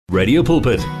Radio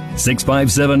Pulpit,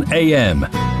 657 AM.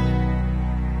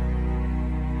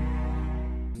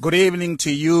 Good evening to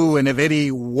you and a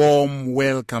very warm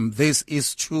welcome. This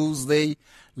is Tuesday,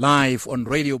 live on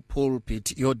Radio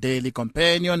Pulpit, your daily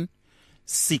companion,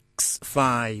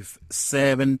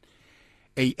 657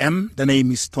 AM. The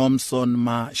name is Thompson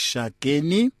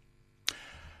Mashakeni.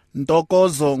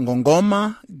 Ntokozo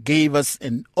Ngongoma gave us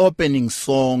an opening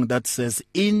song that says,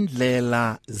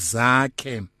 Indlela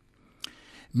Zakhe,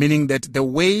 meaning that the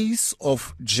ways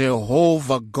of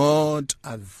Jehovah God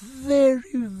are very,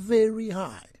 very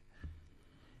high.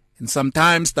 And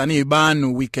sometimes,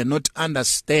 Tanibanu, we cannot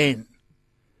understand.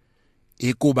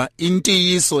 Ikuba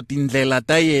intiyiso tindlela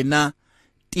ta yena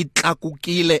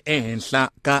titlakukile ehenhla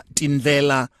ka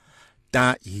tindlela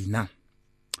ta hina.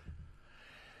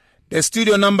 The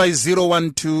studio number is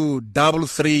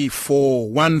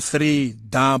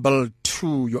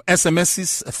 012-334-1322. Your SMS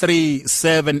is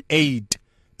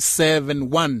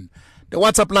 37871. The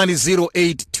WhatsApp line is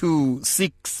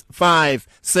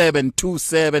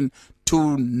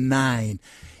 082-657-2729.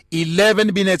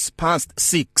 11 minutes past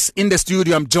 6. In the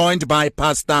studio, I'm joined by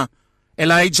Pastor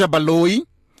Elijah Baloyi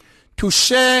to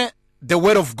share the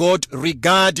word of God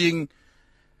regarding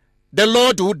the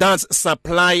Lord who does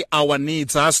supply our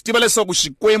needs. Asitibale soku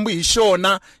xikwembu hi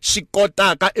xona xi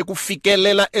kotaka eku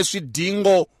fikelela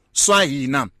eswidingo swa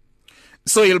hina.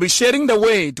 So he'll be sharing the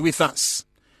word with us,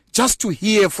 just to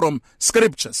hear from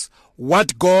scriptures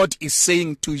what God is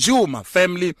saying to you, my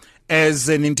family, as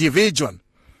an individual.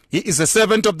 He is a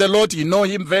servant of the Lord. You know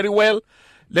him very well.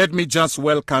 Let me just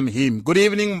welcome him. Good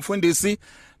evening, mfundisi.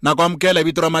 Nakwamkela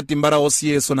vito ra matimba ra Hosi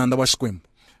Yesu nanda wa xikwembu.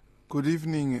 Good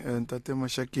evening, Tate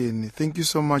Mashakeni. Thank you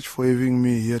so much for having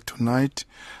me here tonight.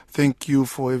 Thank you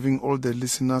for having all the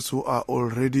listeners who are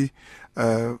already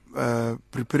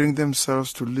preparing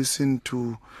themselves to listen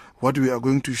to what we are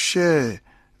going to share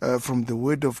from the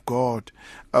Word of God.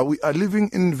 We are living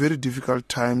in very difficult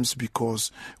times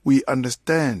because we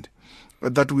understand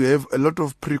that we have a lot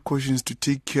of precautions to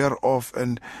take care of,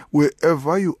 and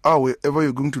wherever you are, wherever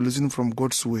you're going to listen from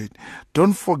God's word,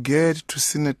 don't forget to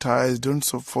sanitize, don't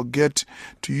forget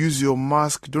to use your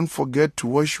mask, don't forget to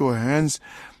wash your hands.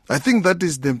 I think that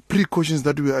is the precautions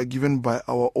that we are given by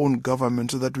our own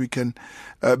government so that we can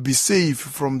be safe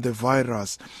from the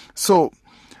virus. So,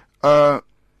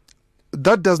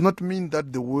 that does not mean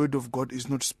that the word of God is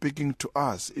not speaking to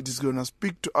us. It is going to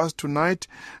speak to us tonight.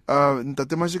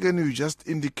 Tate Mashakeni, you just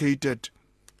indicated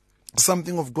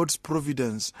something of God's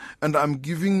providence, and I'm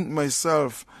giving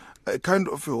myself a kind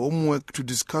of a homework to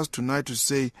discuss tonight, to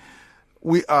say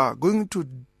we are going to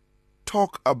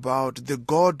talk about the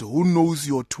God who knows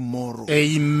your tomorrow.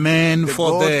 Amen the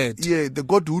for God, that. Yeah, the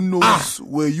God who knows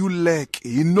where you lack.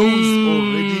 He knows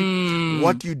already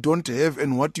what you don't have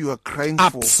and what you are crying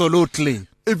for. Absolutely.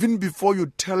 Even before you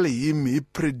tell him, he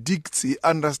predicts, he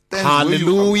understands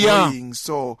Hallelujah. where you are going.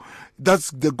 So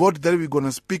that's the God that we're going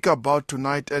to speak about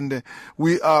tonight. And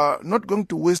we are not going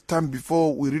to waste time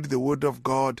before we read the word of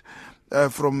God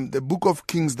from the book of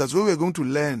Kings. That's where we're going to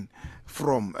learn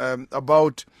from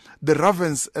about the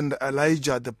ravens and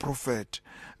Elijah the prophet.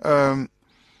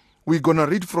 We're going to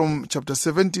read from chapter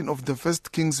 17 of the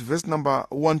first Kings, verse number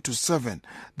 1 to 7.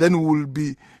 Then we'll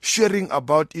be sharing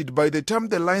about it. By the time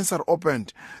the lines are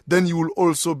opened, then you will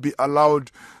also be allowed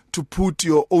to put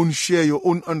your own share, your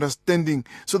own understanding,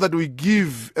 so that we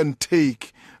give and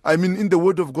take. I mean, in the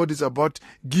word of God, it's about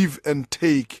give and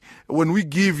take. When we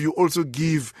give, you also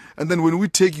give. And then when we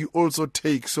take, you also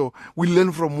take. So we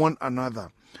learn from one another.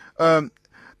 The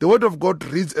word of God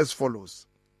reads as follows.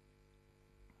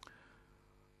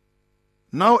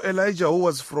 Now Elijah, who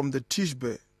was from the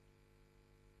Tishbe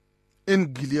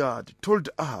in Gilead, told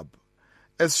Ahab,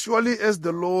 as surely as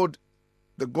the Lord,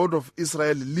 the God of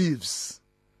Israel, lives,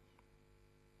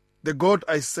 the God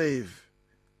I save,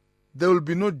 there will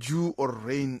be no dew or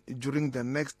rain during the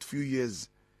next few years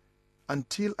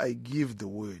until I give the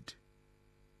word.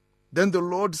 Then the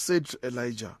Lord said to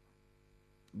Elijah,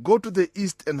 go to the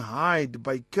east and hide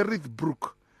by Kerith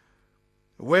Brook,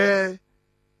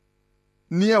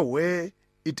 near where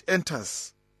it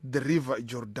enters the river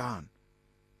Jordan.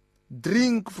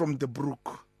 Drink from the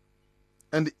brook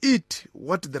and eat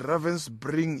what the ravens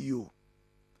bring you,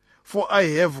 for I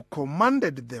have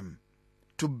commanded them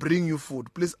to bring you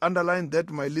food. Please underline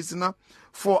that, my listener.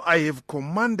 For I have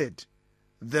commanded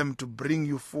them to bring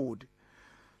you food.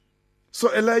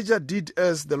 So Elijah did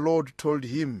as the Lord told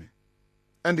him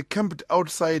and camped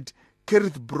outside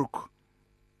Kerith Brook,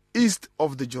 east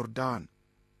of the Jordan.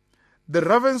 The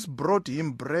ravens brought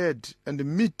him bread and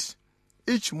meat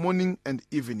each morning and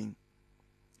evening,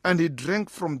 and he drank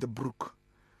from the brook.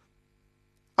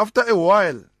 After a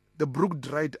while, the brook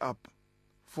dried up,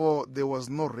 for there was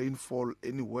no rainfall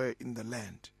anywhere in the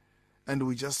land. And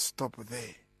we just stop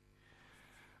there.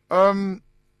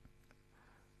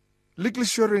 Little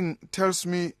Sharing tells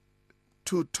me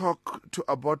to talk to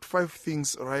about 5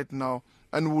 things right now.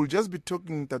 And we'll just be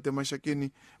talking that the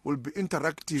Mashakeni will be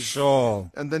interactive.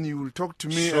 Sure. And then you will talk to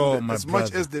me. Sure, and my as brother.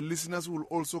 much as the listeners will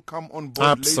also come on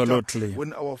board Absolutely. later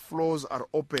when our floors are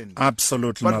open.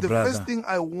 Absolutely, But my the brother. first thing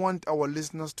I want our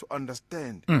listeners to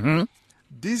understand,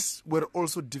 these were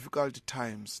also difficult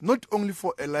times, not only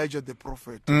for Elijah the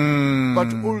prophet,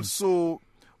 but also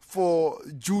for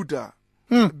Judah,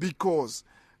 because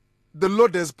the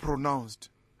Lord has pronounced.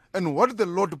 And what the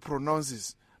Lord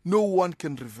pronounces, no one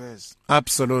can reverse.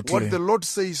 Absolutely. What the Lord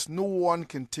says, no one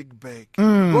can take back.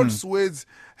 God's words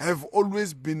have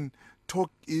always been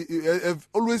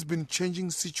changing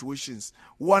situations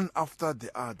one after the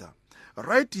other.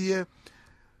 Right here,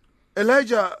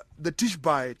 Elijah the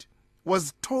Tishbite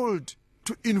was told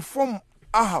to inform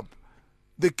Ahab,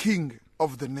 the king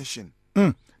of the nation,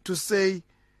 to say,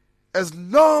 as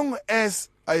long as,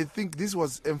 I think this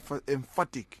was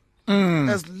emphatic,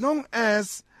 as long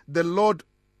as the Lord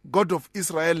God of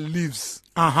Israel lives,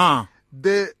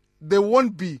 there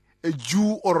won't be a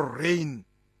dew or rain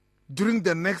during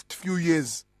the next few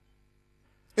years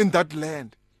in that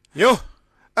land. Yo.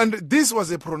 And this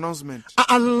was a pronouncement.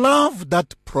 I love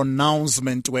that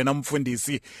pronouncement when I'm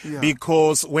Fundisi,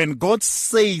 because when God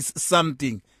says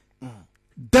something,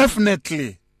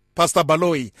 definitely, Pastor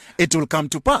Baloi, it will come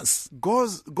to pass.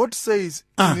 God says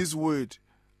in His word,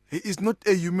 He is not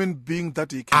a human being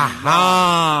that He can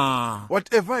lie.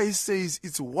 Whatever He says,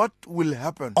 it's what will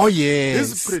happen. Oh yes.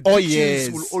 His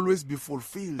predictions will always be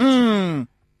fulfilled.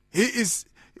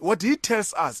 What He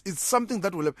tells us is something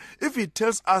that will happen. If He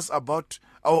tells us about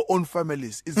our own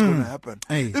families, it's going to happen.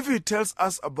 Hey. If He tells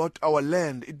us about our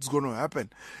land, it's going to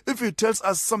happen. If He tells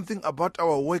us something about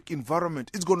our work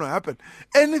environment, it's going to happen.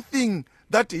 Anything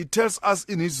that He tells us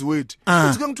in His word,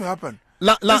 it's going to happen.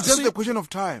 It's just a question of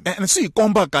time. And see,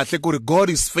 God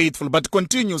is faithful, but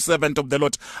continue, servant of the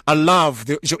Lord. I love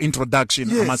your introduction,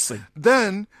 Yes. I must say.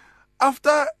 Then,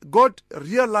 after God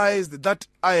realized that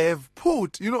I have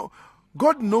put,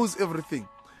 God knows everything.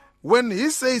 When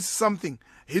He says something,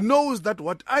 He knows that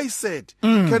what I said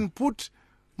can put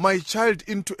my child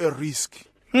into a risk.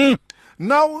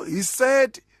 Now, He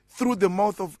said through the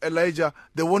mouth of Elijah,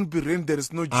 there won't be rain, there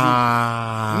is no dew.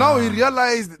 Now He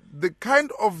realized the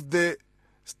kind of the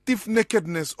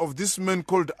stiff-neckedness of this man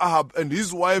called Ahab and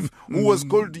his wife who was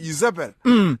called Jezebel.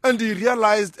 And he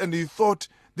realized and he thought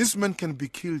this man can be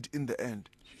killed in the end.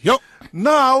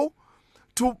 Now,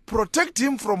 to protect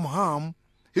him from harm,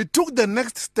 he took the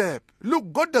next step.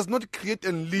 Look, God does not create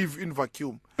and live in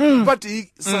vacuum, but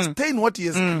He sustains what He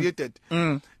has created.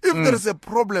 If there is a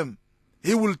problem,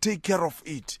 He will take care of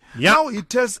it. Now He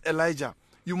tells Elijah,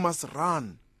 you must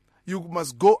run. You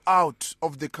must go out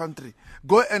of the country.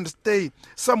 Go and stay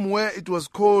somewhere. It was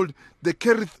called the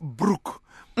Kerith Brook.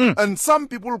 And some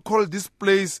people call this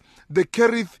place, the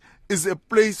Kerith is a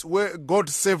place where God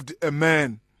saved a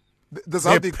man. That's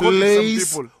how they call it,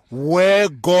 some people. Where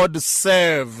God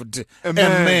saved a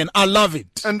man. I love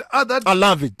it. And I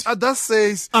love it. Others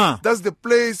says that's the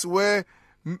place where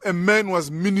a man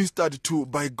was ministered to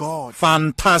by God.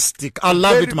 Fantastic. I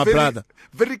love it, my brother.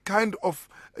 Very kind of,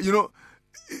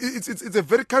 it's a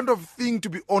very kind of thing to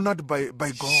be honored by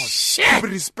God. To be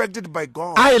respected by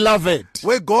God. I love it.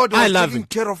 Where God was taking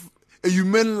care of a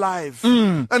human life.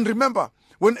 And remember,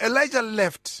 when Elijah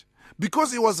left,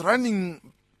 because he was running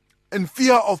in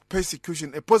fear of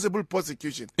persecution, a possible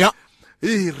persecution,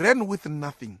 he ran with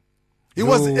nothing. He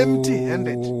was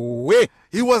empty-handed.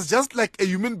 He was just like a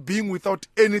human being without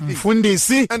anything.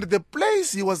 And the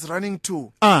place he was running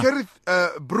to,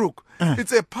 Kerith Brook,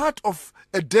 it's a part of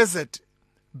a desert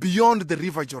beyond the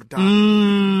river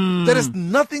Jordan. There is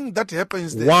nothing that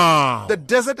happens there. Wow. The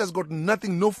desert has got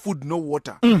nothing, no food, no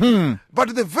water.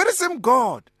 But the very same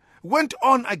God went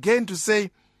on again to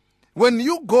say, when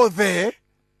you go there,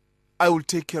 I will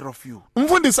take care of you.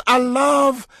 I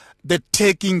love the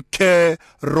taking care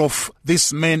of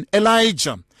this man,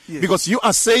 Elijah. Yes. Because you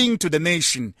are saying to the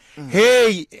nation,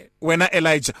 hey,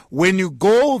 Elijah, when you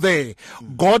go there,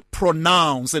 God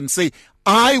pronounce and say,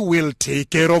 I will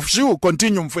take care of you.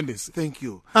 Continue, Mfundisi. Thank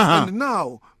you. And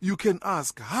now you can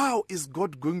ask, how is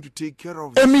God going to take care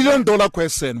of $1 million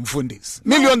question, Mfundisi. $1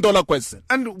 million question.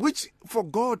 And which for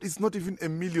God is not even a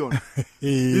million.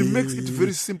 He makes it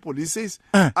very simple. He says,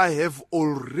 I have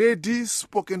already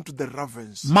spoken to the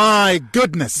ravens. My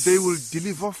goodness. They will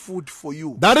deliver food for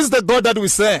you. That is the God that we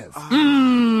serve.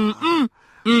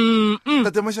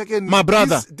 That the Mashakeni, My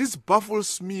brother. This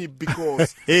baffles me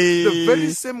because the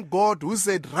very same God who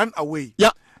said, run away.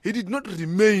 Yeah. He did not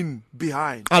remain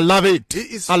behind. I love it. He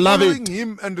is I love following it.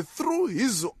 him and through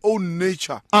his own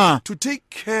nature Ah. to take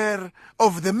care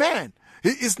of the man. He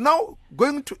is now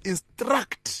going to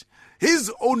instruct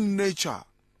his own nature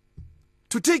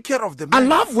to take care of the I man.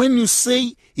 love when you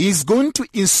say he's going to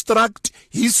instruct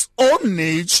his own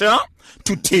nature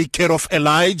to take care of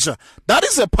Elijah. That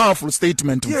is a powerful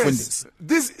statement. Yes,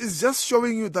 this is just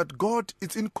showing you that God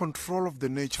is in control of the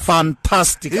nature.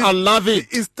 Fantastic. I love it.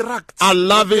 He instructs. I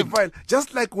love it.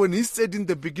 Just like when he said in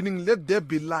the beginning, let there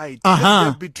be light, Uh-huh. let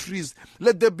there be trees,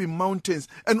 let there be mountains,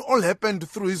 and all happened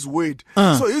through his word.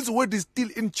 So his word is still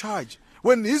in charge.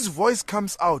 When his voice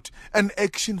comes out, an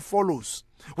action follows.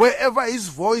 Wherever his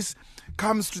voice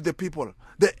comes to the people,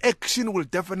 the action will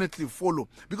definitely follow.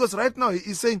 Because right now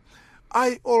he is saying,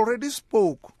 I already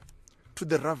spoke to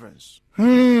the ravens.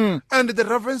 And the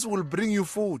ravens will bring you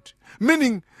food.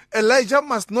 Meaning, Elijah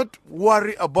must not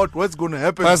worry about what's going to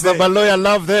happen. Pastor Baloy, I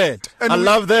love that. And I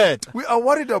love that. We are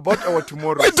worried about our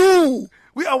tomorrow. We do.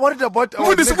 We are worried about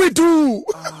our We do.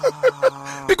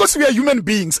 Because we are human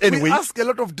beings anyway. We ask a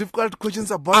lot of difficult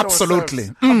questions about Absolutely.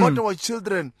 ourselves, about our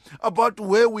children, about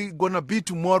where we're going to be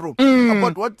tomorrow,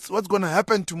 about what's going to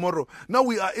happen tomorrow. Now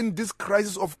we are in this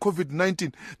crisis of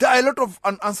COVID-19. There are a lot of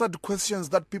unanswered questions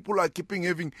that people are keeping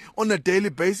having on a daily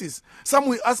basis. Some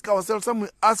we ask ourselves, some we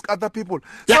ask other people.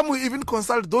 Yeah. Some we even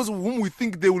consult those whom we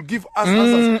think they will give us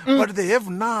answers, but they have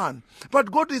none.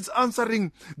 But God is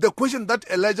answering the question that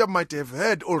Elijah might have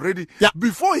heard already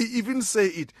before he even say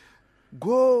it.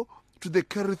 Go to the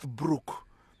Kerith Brook.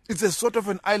 It's a sort of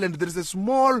an island. There is a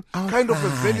small kind of a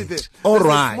valley there. There's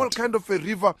a small kind of a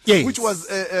river, which was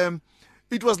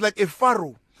it was like a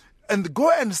furrow. And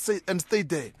go and stay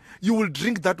there. You will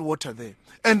drink that water there,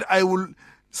 and I will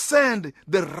send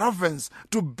the ravens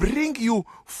to bring you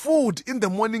food in the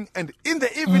morning and in the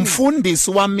evening.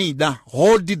 Mfundisi wamida,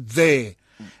 hold it there.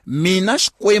 Mina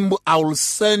Shkwembu, I will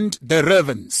send the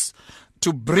ravens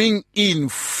to bring in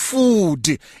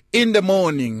food in the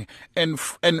morning and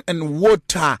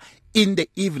water in the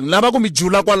evening. Laba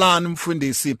kumijula kwalana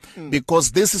mfundisi,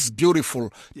 because this is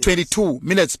beautiful. Yes. 22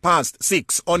 minutes past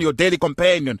 6 on your daily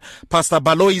companion. Pastor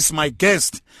Baloy is my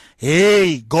guest.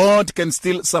 Hey, God can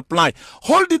still supply.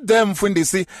 Hold it there,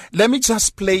 mfundisi. Let me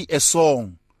just play a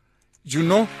song. You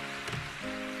know,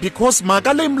 because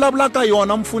makale mlablaka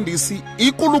yona mfundisi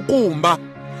ikulukumba.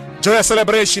 Joyous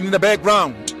celebration in the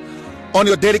background on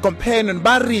your daily companion.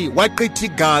 Bari waqithi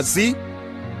gazi.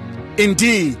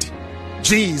 Indeed,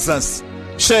 Jesus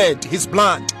shed his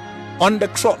blood on the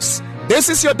cross. This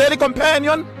is your daily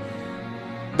companion.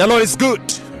 The Lord is good.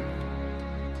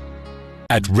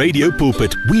 At Radio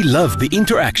Pulpit, we love the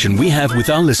interaction we have with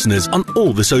our listeners on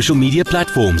all the social media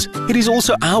platforms. It is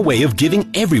also our way of giving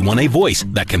everyone a voice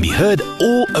that can be heard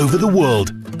all over the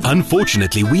world.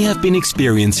 Unfortunately, we have been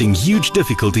experiencing huge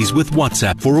difficulties with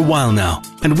WhatsApp for a while now,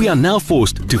 and we are now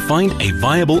forced to find a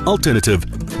viable alternative.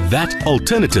 That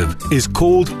alternative is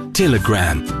called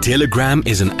Telegram. Telegram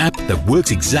is an app that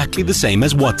works exactly the same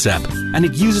as WhatsApp, and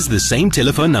it uses the same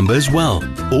telephone number as well.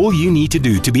 All you need to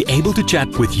do to be able to chat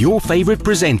with your favorite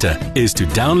presenter is to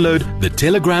download the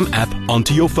Telegram app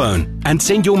onto your phone and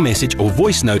send your message or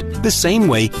voice note the same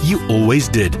way you always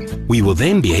did. We will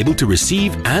then be able to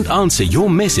receive and answer your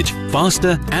message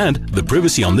faster, and the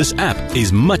privacy on this app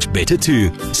is much better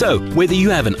too. So, whether you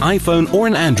have an iPhone or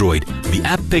an Android, the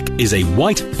app pic is a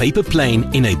white paper plane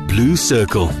in a blue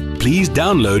circle. Please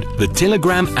download the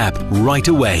Telegram app right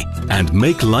away and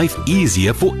make life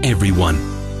easier for everyone.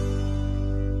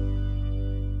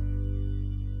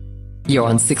 You're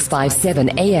on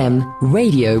 657 AM,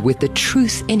 radio with the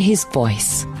truth in his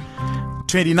voice.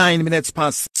 29 minutes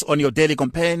past on your daily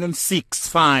companion,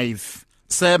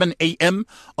 657 AM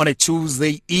on a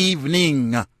Tuesday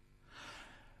evening.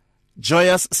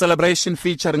 Joyous celebration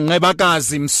featuring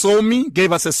Ngebakazi Msomi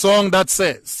gave us a song that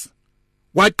says,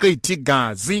 Waqithi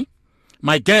Gazi.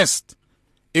 My guest,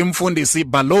 Mfundisi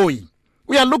Baloy.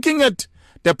 We are looking at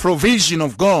the provision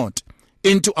of God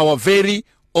into our very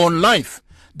own life.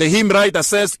 The hymn writer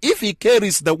says, if he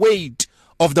carries the weight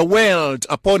of the world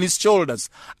upon his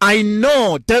shoulders, I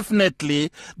know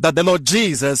definitely that the Lord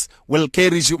Jesus will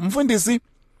carry you. Mfundisi,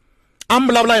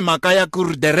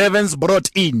 the ravens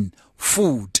brought in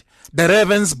food. The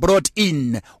ravens brought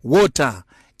in water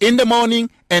in the morning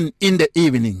and in the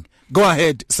evening. Go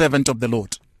ahead, servant of the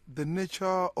Lord. The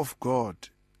nature of God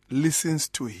listens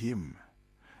to him.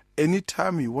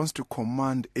 Anytime he wants to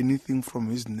command anything from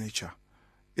his nature,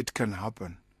 it can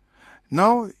happen.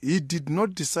 Now, he did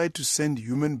not decide to send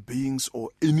human beings or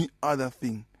any other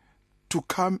thing to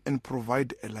come and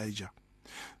provide Elijah.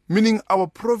 Meaning our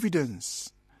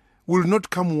providence will not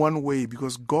come one way,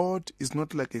 because God is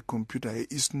not like a computer. He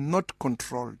is not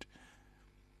controlled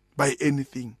by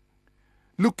anything.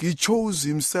 Look, he chose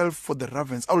himself for the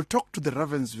ravens. I will talk to the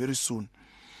ravens very soon.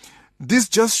 This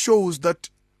just shows that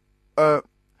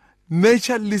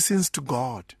nature listens to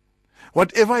God.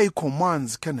 Whatever he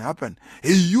commands can happen.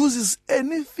 He uses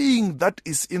anything that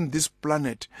is in this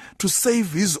planet to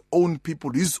save his own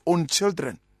people, his own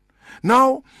children.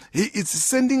 Now, he is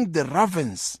sending the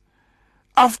ravens.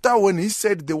 After when he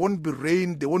said there won't be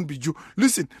rain, there won't be dew.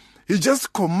 Listen, he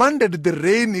just commanded the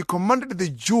rain, he commanded the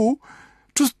dew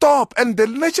to stop, and the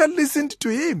nature listened to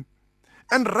him.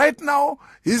 And right now,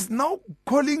 he's now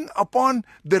calling upon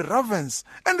the ravens,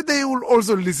 and they will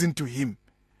also listen to him.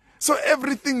 So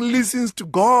everything listens to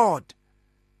God.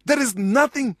 There is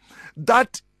nothing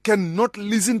that cannot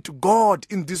listen to God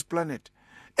in this planet.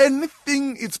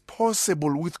 Anything is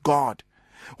possible with God.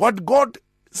 What God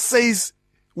says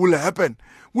will happen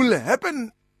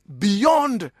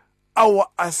beyond our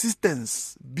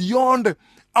assistance, beyond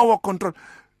our control,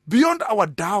 beyond our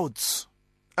doubts,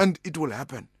 and it will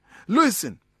happen.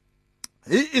 Listen,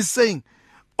 he is saying,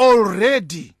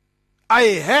 already I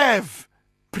have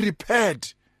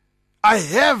prepared. I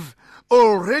have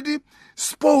already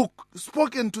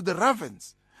spoken to the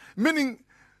ravens. Meaning,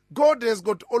 God has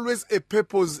got always a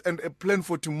purpose and a plan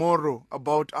for tomorrow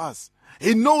about us.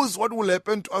 He knows what will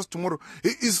happen to us tomorrow.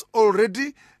 He is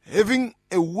already having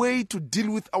a way to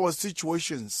deal with our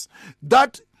situations.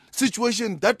 That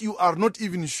situation that you are not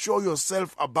even sure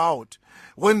yourself about.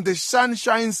 When the sun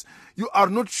shines, you are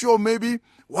not sure maybe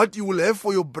what you will have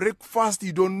for your breakfast.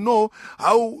 You don't know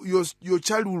how your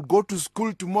child will go to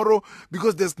school tomorrow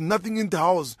because there's nothing in the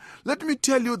house. Let me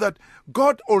tell you that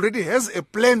God already has a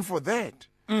plan for that.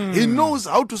 He knows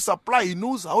how to supply. He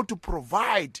knows how to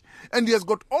provide. And he has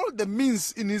got all the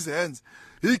means in his hands.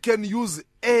 He can use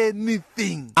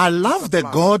anything. I love the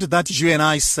God that you and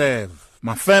I serve,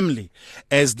 my family,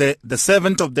 as the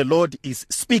servant of the Lord is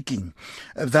speaking,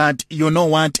 that, you know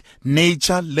what,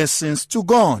 nature listens to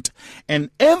God. And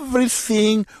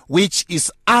everything which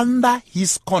is under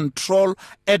his control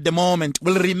at the moment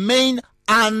will remain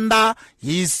under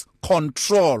his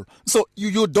control. So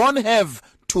you don't have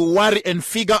to worry and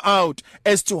figure out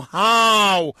as to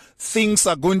how things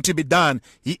are going to be done.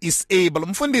 He is able.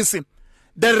 Mfundisi,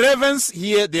 the ravens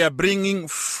here, they are bringing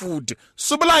food. As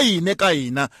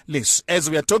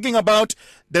we are talking about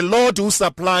the Lord who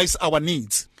supplies our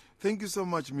needs. Thank you so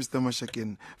much, Mr.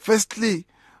 Mashakeni. Firstly,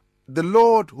 the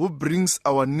Lord who brings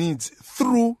our needs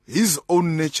through his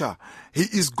own nature. He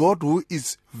is God who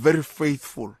is very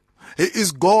faithful. He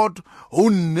is God who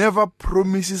never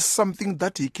promises something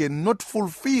that he cannot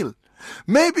fulfill.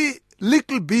 Maybe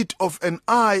little bit of an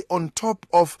eye on top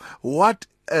of what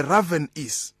a raven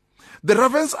is. The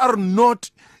ravens are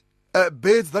not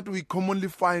birds that we commonly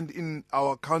find in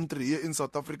our country, here in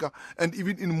South Africa, and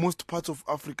even in most parts of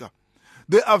Africa.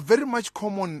 They are very much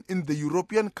common in the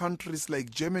European countries like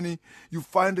Germany. You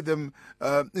find them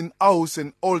in Aus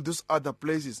and all those other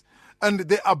places. And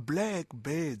they are black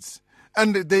birds.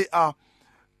 And they are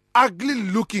ugly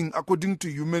looking according to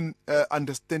human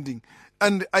understanding.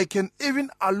 And I can even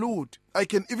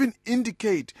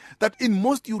indicate that in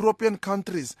most European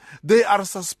countries, they are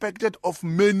suspected of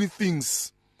many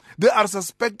things. They are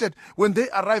suspected when they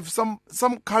arrive. Some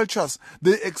cultures,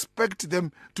 they expect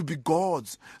them to be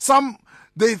gods. Some,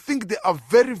 they think they are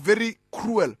very, very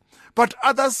cruel. But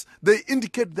others, they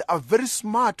indicate they are very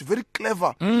smart, very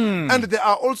clever. And they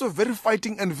are also very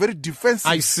fighting and very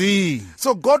defensive. I see.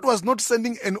 So God was not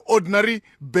sending an ordinary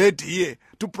bird here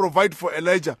to provide for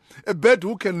Elijah. A bird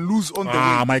who can lose on the way.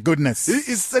 Ah, my goodness. He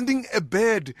is sending a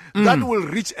bird that will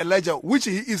reach Elijah, which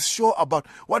he is sure about.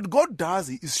 What God does,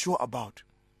 he is sure about.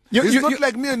 It's not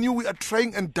like me and you, we are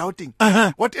trying and doubting.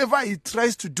 Whatever he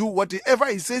tries to do, whatever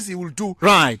he says he will do,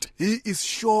 right, he is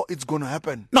sure it's going to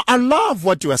happen. Now, I love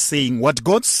what you are saying. What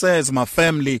God says, my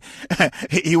family,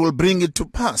 he will bring it to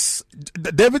pass.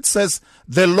 David says,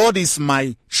 the Lord is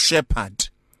my shepherd.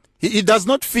 He does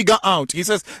not figure out. He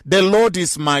says, the Lord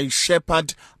is my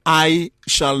shepherd, I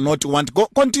shall not want. Go,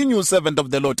 continue, servant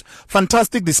of the Lord.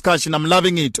 Fantastic discussion. I'm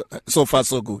loving it. So far,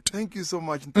 so good. Thank you so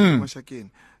much,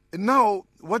 Mashakeni. Now,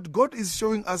 what God is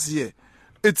showing us here,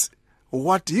 it's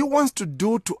what he wants to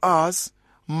do to us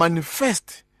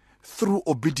manifest through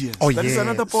obedience. That is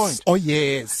another point. Oh,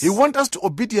 yes. He wants us to be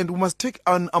obedient. We must take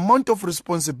an amount of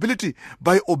responsibility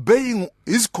by obeying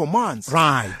his commands.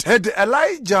 Right. Had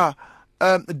Elijah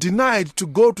denied to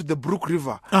go to the Brook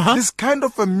River, this kind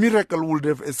of a miracle would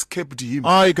have escaped him.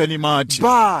 I can imagine.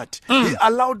 But he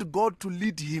allowed God to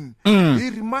lead him. He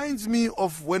reminds me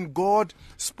of when God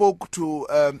spoke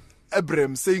to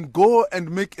Abraham, saying, go and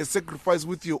make a sacrifice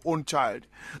with your own child.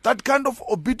 That kind of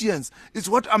obedience is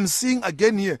what I'm seeing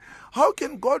again here. How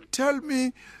can God tell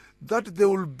me that there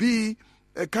will be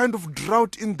a kind of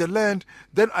drought in the land,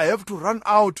 then I have to run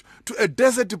out to a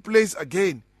desert place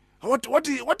again?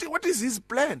 What is his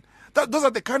plan? Those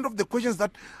are the kind of the questions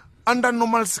that under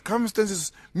normal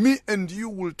circumstances, me and you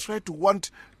will try to want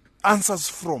answers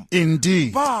from.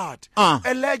 Indeed. But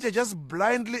Elijah just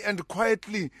blindly and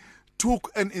quietly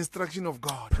took an instruction of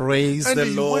God. Praise the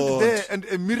Lord. And he went there and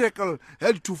a miracle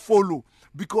had to follow,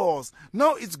 because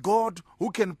now it's God who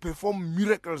can perform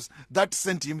miracles that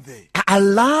sent him there. I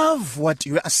love what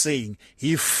you are saying.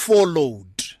 He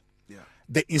followed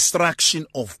the instruction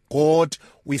of God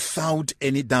without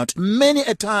any doubt. Many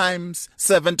a times,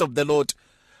 servant of the Lord,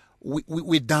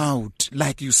 we doubt,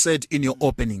 like you said in your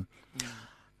opening.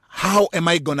 How am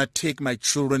I going to take my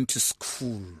children to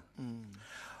school?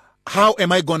 How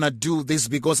am I going to do this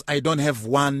because I don't have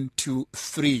 1, 2,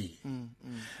 3?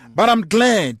 But I'm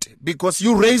glad because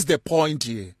you raised the point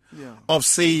here of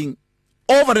saying,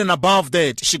 over and above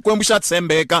that,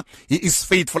 he is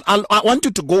faithful. I want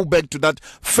you to go back to that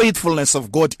faithfulness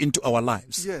of God into our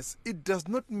lives. Yes, it does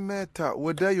not matter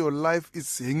whether your life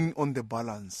is hanging on the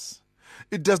balance.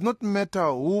 It does not matter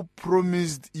who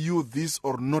promised you this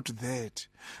or not that.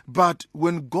 But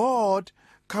when God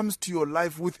comes to your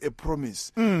life with a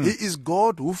promise, He is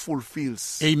God who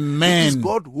fulfills. Amen. He is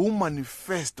God who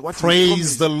manifests what He Praise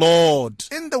promised. the Lord.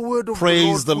 In the word of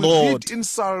Praise the Lord, the we Lord. read in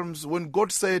Psalms when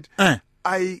God said,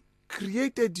 I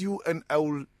created you and I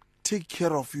will take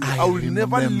care of you. I will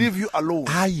never leave you alone.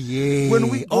 When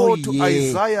we go to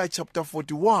Isaiah chapter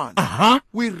 41,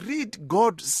 we read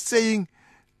God saying,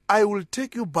 I will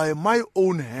take you by my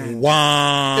own hand.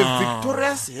 Wow. A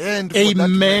victorious hand.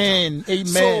 Amen. For that matter.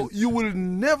 So you will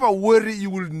never worry, you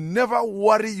will never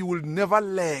worry, you will never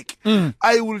lack.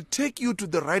 I will take you to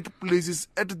the right places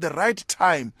at the right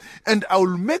time, and I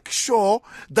will make sure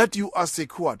that you are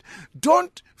secured.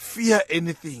 Don't fear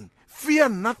anything. Fear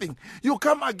nothing. You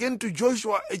come again to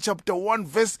Joshua chapter 1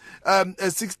 verse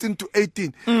 16 to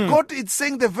 18. God is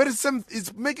saying the very same,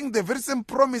 is making the very same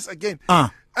promise again.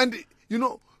 And you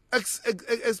know,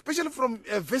 especially from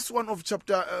verse 1 of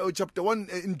chapter 1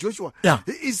 in Joshua,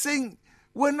 he is saying,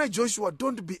 when Joshua,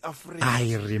 don't be afraid.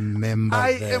 I remember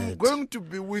I that. am going to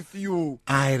be with you.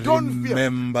 Don't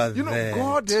remember that. You know,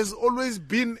 God has always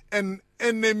been an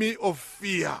enemy of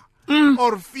fear.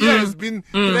 Or fear has been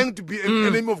trying to be an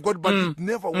enemy of God, but it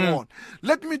never won.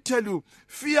 Let me tell you,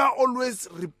 fear always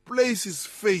replaces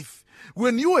faith.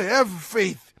 When you have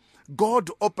faith, God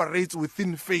operates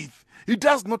within faith. He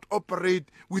does not operate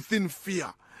within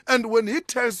fear. And when He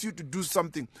tells you to do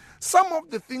something, some of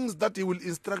the things that He will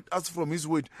instruct us from His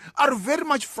word are very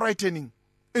much frightening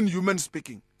in human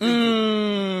speaking.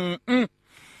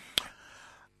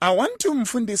 I want to,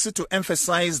 Mfundisi, to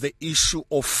emphasize the issue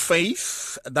of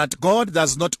faith, that God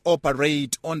does not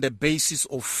operate on the basis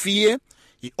of fear.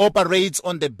 He operates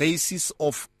on the basis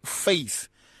of faith.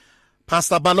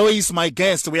 Pastor Baloyi is my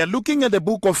guest. We are looking at the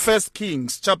book of 1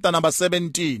 Kings, chapter number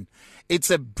 17.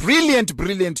 It's a brilliant,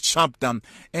 brilliant chapter,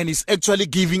 and it's actually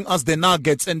giving us the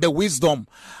nuggets and the wisdom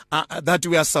that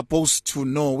we are supposed to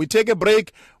know. We take a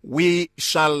break. We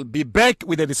shall be back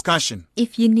with a discussion.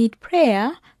 If you need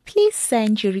prayer, please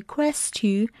send your request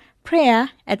to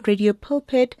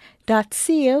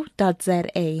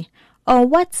prayer@radiopulpit.co.za or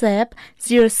WhatsApp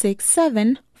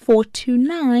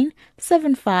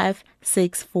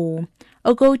 067-429-7564,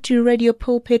 or go to Radio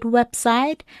Pulpit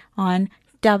website on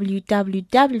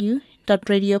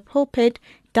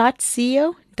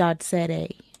www.radiopulpit.co.za.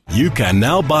 You can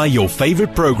now buy your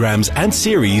favorite programs and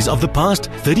series of the past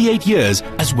 38 years,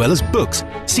 as well as books,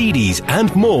 CDs,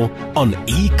 and more on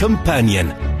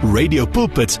eCompanion, Radio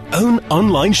Pulpit's own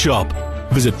online shop.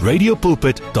 Visit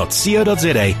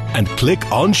radiopulpit.co.za and click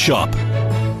on shop.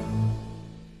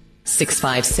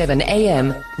 657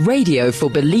 AM, radio for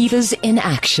believers in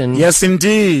action. Yes,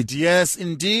 indeed. Yes,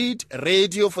 indeed.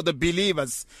 Radio for the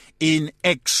believers in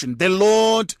action. The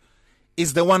Lord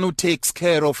is the one who takes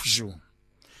care of you.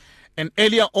 And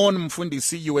earlier on,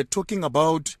 Mfundisi, you were talking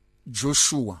about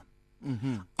Joshua.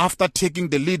 After taking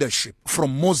the leadership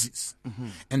from Moses.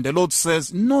 And the Lord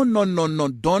says, no,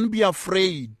 don't be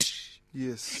afraid.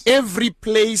 Yes. Every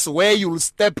place where you'll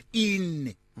step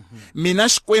in,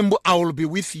 Minashkwembu, I will be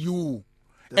with you.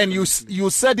 And you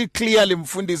said it clearly,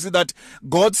 Mfundisi, that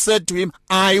God said to him,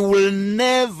 I will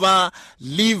never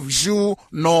leave you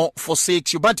nor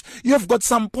forsake you. But you have got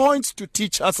some points to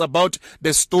teach us about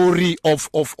the story of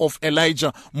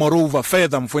Elijah. Moreover,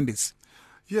 further, Mfundisi.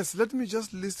 Yes, let me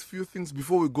just list a few things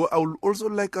before we go. I would also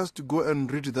like us to go and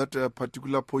read that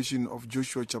particular portion of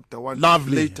Joshua chapter 1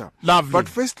 later. Lovely. But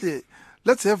firstly,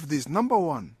 let's have this. Number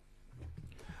one,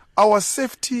 our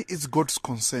safety is God's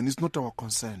concern. It's not our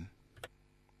concern.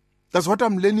 That's what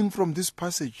I'm learning from this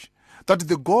passage. That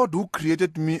the God who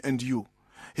created me and you,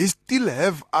 He still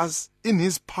have us in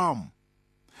His palm.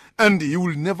 And He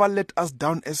will never let us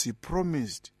down as He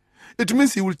promised. It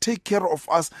means He will take care of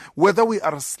us whether we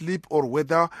are asleep or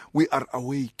whether we are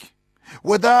awake.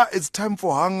 Whether it's time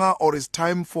for hunger or it's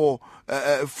time for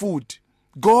food.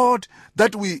 God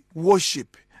that we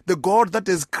worship, the God that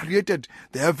has created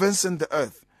the heavens and the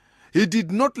earth, He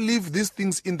did not leave these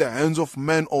things in the hands of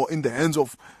men or in the hands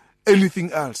of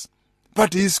anything else.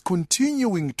 But He is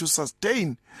continuing to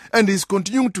sustain and He is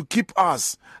continuing to keep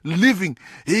us living.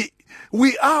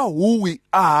 We are who we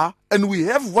are and we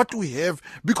have what we have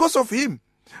because of Him.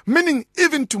 Meaning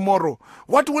even tomorrow,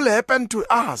 what will happen to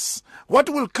us, what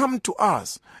will come to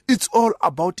us, it's all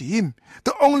about Him.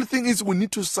 The only thing is we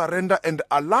need to surrender and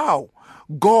allow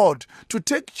God to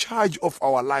take charge of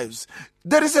our lives.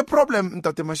 There is a problem,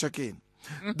 Tate Mashakeni.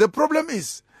 The problem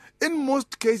is, in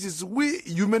most cases, we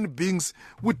human beings,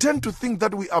 we tend to think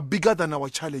that we are bigger than our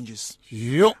challenges.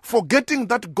 Yep. Forgetting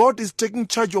that God is taking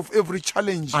charge of every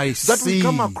challenge we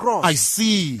come across. I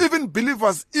see. Even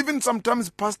believers, even sometimes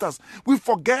pastors, we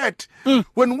forget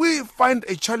when we find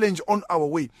a challenge on our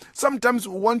way. Sometimes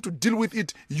we want to deal with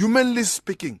it humanly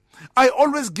speaking. I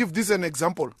always give this an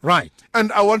example. Right.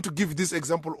 And I want to give this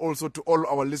example also to all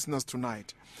our listeners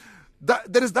tonight.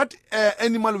 There is that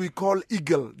animal we call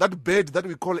eagle, that bird that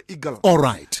we call eagle. All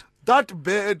right. That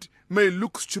bird may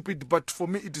look stupid, but for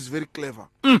me it is very clever.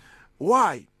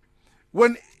 Why?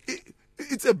 When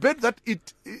it's a bird that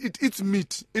it eats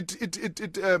meat,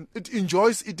 it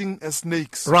enjoys eating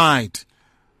snakes. Right.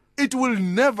 You will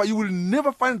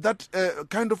never find that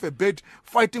kind of a bird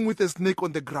fighting with a snake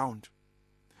on the ground.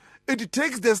 It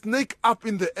takes the snake up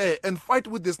in the air and fight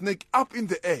with the snake up in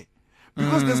the air.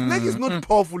 Because the snake is not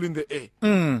powerful in the air.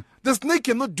 The snake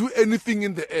cannot do anything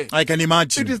in the air. I can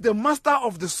imagine. It is the master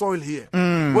of the soil here.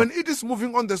 When it is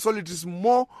moving on the soil, it is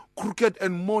more crooked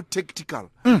and more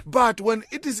tactical. But when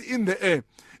it is in the air,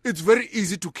 it's very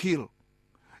easy to kill.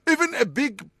 Even a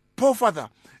big forefather,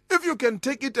 if you can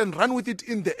take it and run with it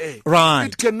in the air, right,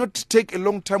 it cannot take a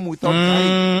long time without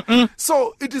dying.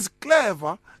 So it is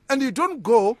clever, and you don't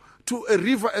go to a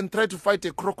river and try to fight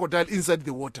a crocodile inside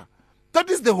the water. That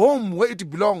is the home where it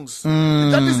belongs.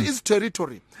 That is its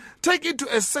territory. Take it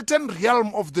to a certain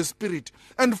realm of the spirit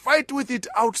and fight with it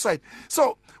outside.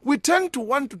 So we tend to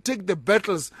want to take the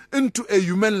battles into a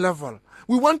human level.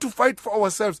 We want to fight for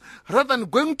ourselves rather than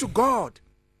going to God.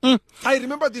 I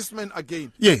remember this man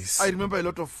again. Yes. I remember a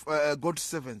lot of God's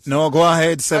servants. No, go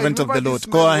ahead, servant of the Lord.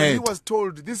 Go ahead. He was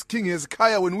told, this king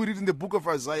Hezekiah, when we read in the book of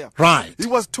Isaiah, right, he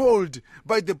was told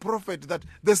by the prophet that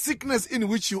the sickness in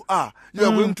which you are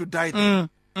going to die there.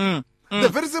 The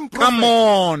very same prophet, come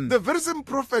on, the very same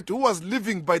prophet who was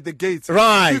living by the gates,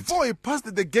 right, before he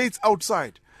passed the gates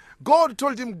outside, God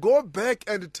told him, go back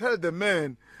and tell the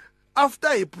man,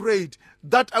 after he prayed,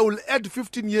 that I will add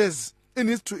 15 years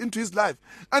into his life.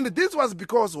 And this was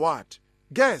because what?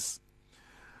 Guess.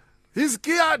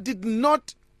 Hezekiah did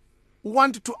not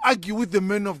want to argue with the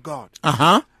man of God.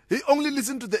 He only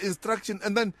listened to the instruction,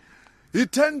 and then he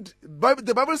turned,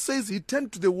 the Bible says he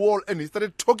turned to the wall and he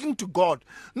started talking to God,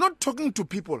 not talking to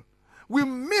people. We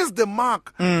miss the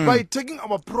mark by taking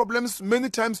our problems many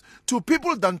times to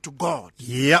people than to God.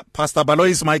 Yeah, Pastor Balo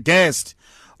is my guest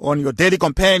on your daily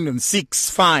companion,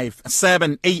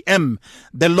 657 AM.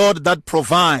 The Lord that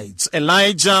provides.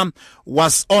 Elijah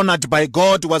was honored by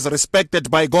God, was respected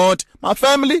by God. My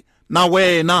family, now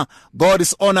God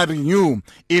is honoring you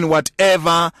in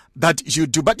whatever that you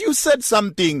do. But you said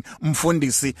something,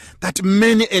 Mfundisi, that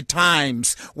many a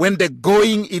times when the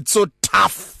going is so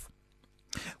tough,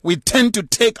 we tend to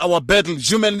take our battle,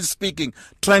 humanly speaking,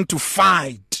 trying to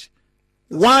fight.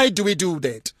 Why do we do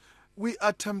that? We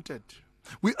are tempted.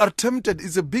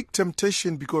 It's a big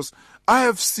temptation, because I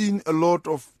have seen a lot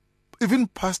of even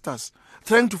pastors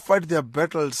trying to fight their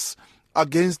battles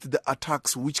against the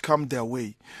attacks which come their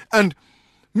way. And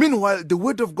meanwhile, the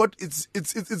word of God, it's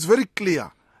very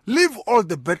clear. Leave all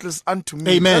the battles unto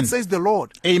me. Amen. That says the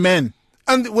Lord. Amen.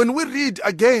 And when we read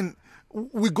again,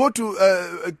 we go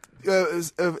to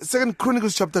 2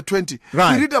 Chronicles chapter 20.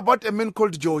 Right. We read about a man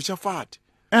called Jehoshaphat.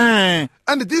 And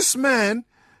this man,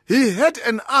 He had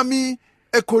an army,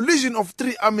 a collision of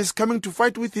 3 armies coming to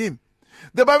fight with him.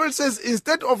 The Bible says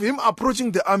instead of him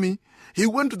approaching the army, he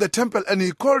went to the temple and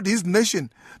he called his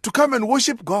nation to come and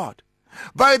worship God.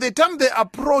 By the time they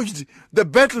approached the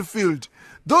battlefield,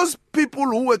 those people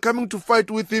who were coming to fight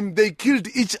with him, they killed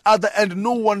each other and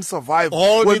no one survived.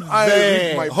 Hold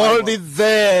it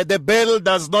there. The battle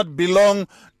does not belong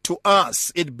to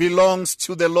us. It belongs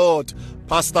to the Lord.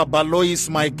 Pastor Baloyi is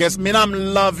my guest.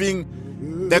 I'm loving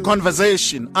the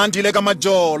conversation. Auntie Leka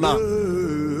Majola.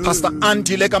 Pastor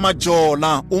Auntie Leka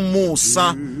Majola.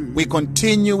 Umusa. We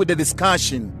continue with the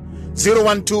discussion.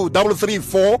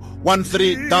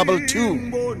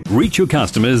 012-334-1322. Reach your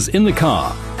customers in the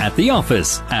car, at the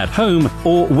office, at home,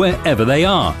 or wherever they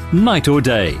are, night or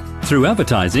day. Through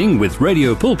advertising with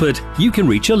Radio Pulpit, you can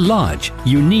reach a large,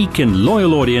 unique and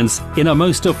loyal audience in a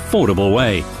most affordable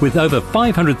way. With over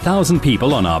 500,000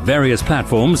 people on our various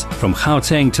platforms, from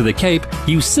Gauteng to the Cape,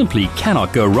 you simply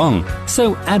cannot go wrong.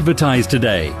 So advertise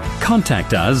today.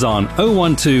 Contact us on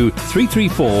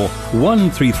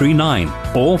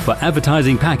 012-334-1339. Or for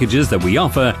advertising packages that we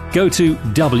offer, go to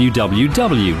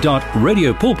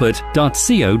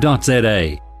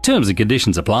www.radiopulpit.co.za. Terms and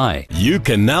conditions apply. You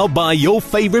can now buy your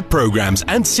favorite programs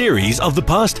and series of the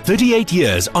past 38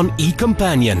 years on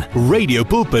eCompanion, Radio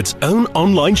Pulpit's own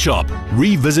online shop.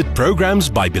 Revisit programs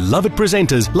by beloved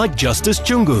presenters like Justice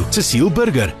Chungu, Cecile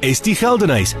Burger, Esti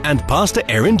Geldenhuys, and Pastor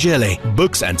Aaron Jelle.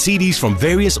 Books and CDs from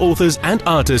various authors and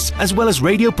artists, as well as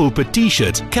Radio Pulpit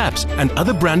t-shirts, caps, and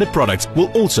other branded products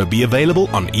will also be available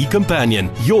on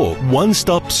eCompanion, your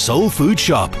one-stop soul food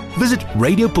shop. Visit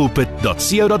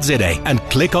radiopulpit.co.za and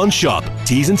click on shop.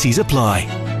 T's and C's apply.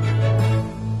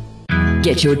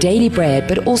 Get your daily bread,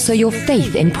 but also your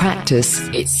faith in practice.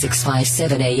 It's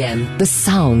 657 AM. The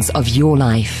sounds of your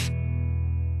life.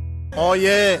 Oh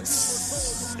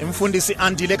yes. Mfundisi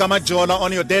Auntie Leka Majola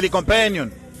on your daily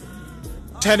companion.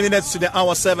 10 minutes to the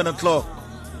hour 7 o'clock.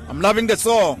 I'm loving the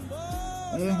song.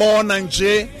 Ngibona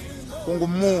nje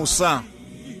kungumusa.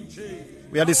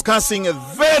 We are discussing a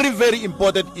very, very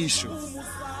important issue.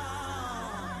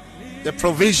 The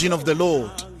provision of the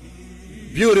Lord.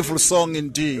 Beautiful song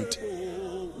indeed.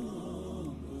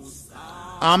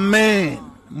 Amen.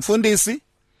 Mfundisi.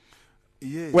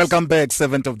 Yes. Welcome back,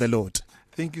 servant of the Lord.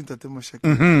 Thank you, Tate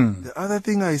Mashakeni. The other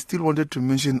thing I still wanted to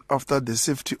mention after the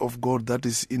safety of God that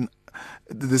is in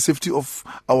the safety of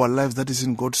our lives that is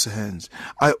in God's hands,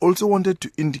 I also wanted to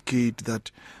indicate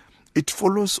that it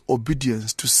follows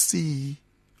obedience to see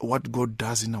what God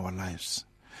does in our lives.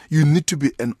 You need to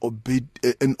be an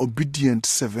obedient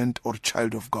servant or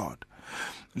child of God.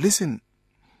 Listen,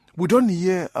 we don't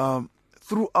hear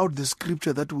throughout the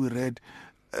scripture that we read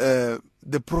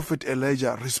the prophet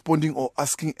Elijah responding or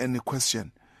asking any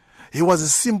question. He was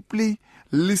simply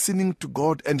listening to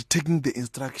God and taking the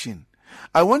instruction.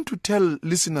 I want to tell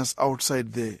listeners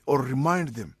outside there or remind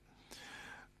them,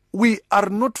 we are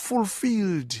not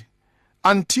fulfilled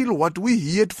until what we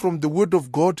heard from the word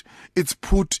of God is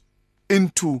put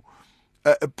into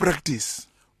practice.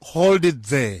 Hold it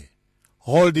there.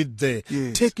 Hold it there.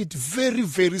 Yes. Take it very,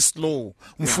 very slow.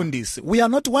 Mfundisi. We are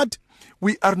not what?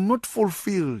 We are not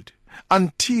fulfilled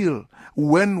until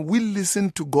when we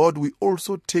listen to God, we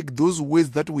also take those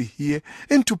words that we hear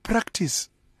into practice.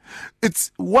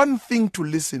 It's one thing to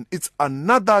listen. It's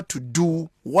another to do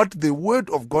what the word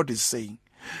of God is saying.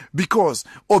 Because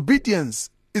obedience,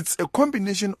 it's a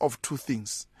combination of two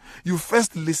things. You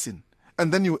first listen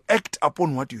and then you act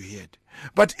upon what you heard.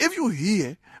 But if you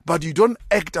hear, but you don't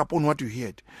act upon what you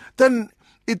heard, then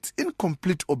it's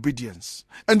incomplete obedience.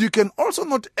 And you can also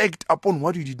not act upon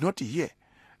what you did not hear.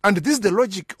 And this is the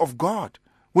logic of God.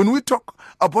 When we talk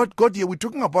about God here, we're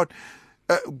talking about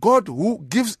God who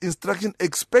gives instruction,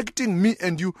 expecting me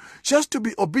and you just to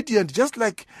be obedient, just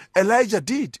like Elijah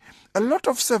did. A lot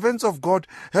of servants of God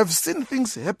have seen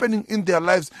things happening in their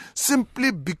lives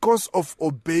simply because of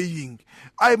obeying.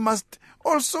 I must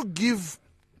also give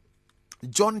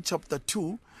John chapter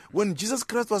 2, when Jesus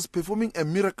Christ was performing a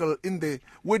miracle in the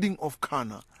wedding of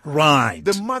Cana. Right.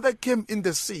 The mother came in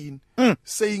the scene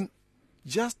saying,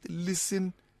 just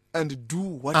listen and do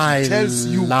what he tells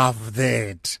you. I love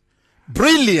that.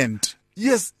 Brilliant.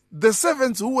 Yes, the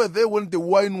servants who were there when the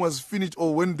wine was finished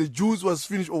or when the juice was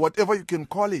finished or whatever you can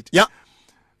call it. Yeah.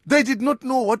 They did not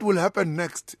know what will happen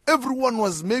next. Everyone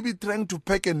was maybe trying to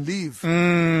pack and leave.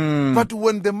 But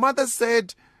when the mother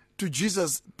said to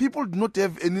Jesus, people do not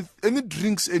have any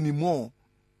drinks anymore.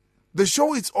 The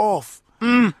show is off.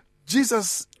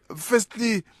 Jesus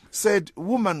firstly said,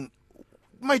 woman,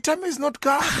 my time is not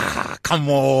come. Come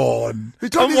on. He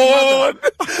told Come his on.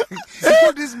 mother. He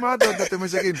told his mother that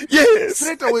Mashakeni. Yes.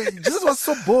 Straight away, Jesus was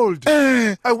so bold.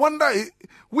 I wonder,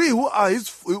 we who are his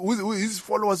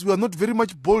followers, we are not very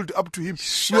much bold up to him.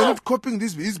 Sure. We are not copying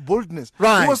his boldness.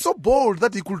 Right. He was so bold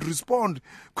that he could respond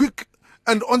quick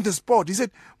and on the spot. He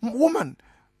said, woman,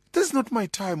 this is not my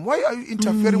time. Why are you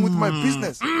interfering with my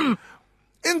business?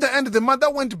 In the end, the mother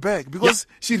went back because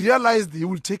she realized he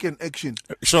will take an action.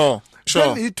 Sure.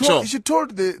 Then she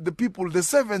told the people, the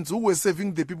servants who were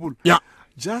serving the people,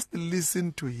 just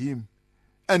listen to him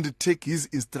and take his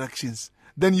instructions.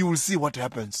 Then you will see what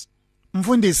happens.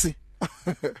 Mfundisi.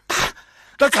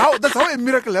 That's how a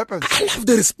miracle happens. I love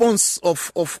the response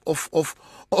of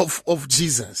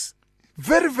Jesus.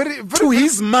 Very, very, very. To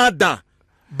his mother,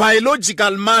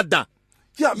 biological mother.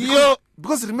 Yeah,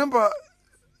 because remember,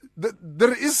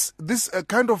 there is this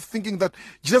kind of thinking that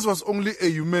Jesus was only a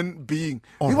human being.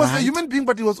 He was a human being,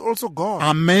 but he was also God.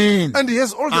 Amen. And he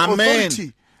has all the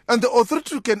authority. And the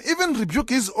authority can even rebuke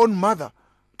his own mother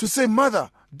to say, Mother,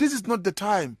 this is not the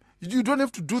time. You don't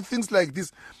have to do things like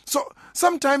this. So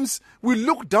sometimes we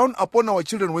look down upon our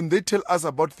children when they tell us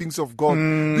about things of God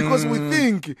because we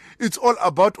think it's all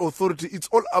about authority. It's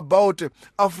all about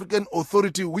African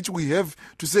authority, which we have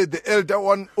to say the elder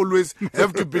one always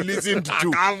have to be listened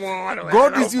to.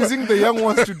 God is using the young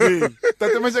ones today.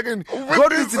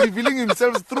 God is revealing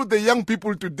himself through the young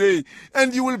people today.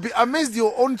 And you will be amazed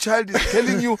your own child is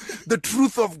telling you the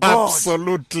truth of God.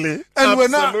 Absolutely. And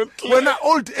when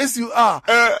old as you are,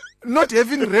 not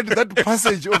having read that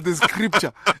passage of the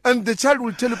scripture, and the child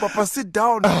will tell you, Papa, sit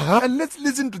down and let's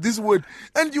listen to this word,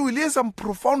 and you will hear some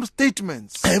profound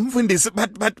statements.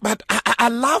 But I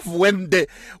love when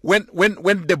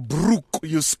the brook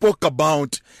you spoke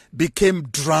about became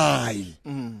dry.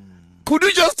 Could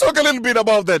you just talk a little bit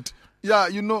about that? Yeah,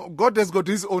 God has got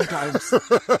his own times.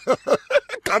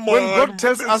 Come on. When God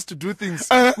tells us to do things,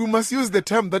 we must use the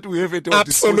time that we have at our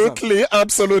disposal.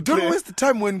 Absolutely. Don't waste the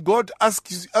time when God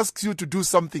asks you to do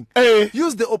something.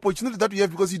 Use the opportunity that you have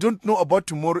because you don't know about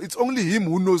tomorrow. It's only him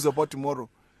who knows about tomorrow.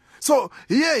 So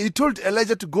here he told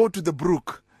Elijah to go to the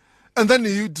brook and then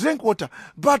he drank water.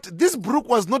 But this brook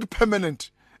was not permanent.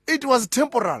 It was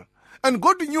temporal. And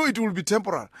God knew it would be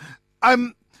temporal.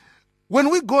 When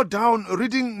we go down,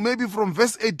 reading maybe from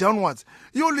verse 8 downwards,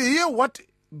 you'll hear what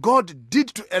God did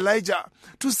to Elijah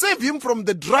to save him from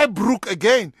the dry brook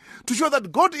again, to show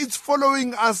that God is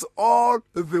following us all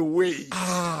the way.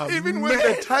 Even when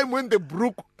the time when the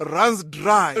brook runs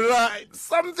dry,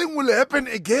 something will happen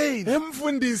again.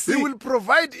 He will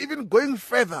provide even going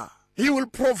further. He will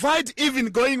provide even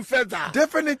going further.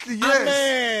 Definitely,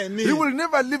 yes. Amen. He will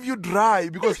never leave you dry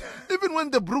because even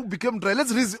when the brook became dry, let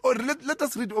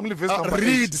us read only verse number 8.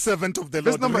 Read, servant of the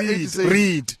Verse Lord. number 8 says,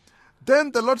 read.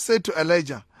 Then the Lord said to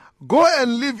Elijah, go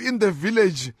and live in the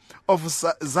village of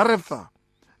Zarephath,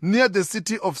 near the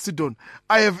city of Sidon.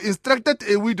 I have instructed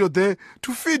a widow there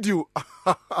to feed you.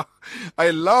 I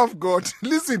love God.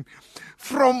 Listen,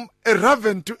 from a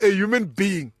raven to a human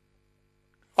being.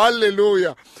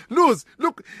 Hallelujah.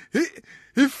 Look,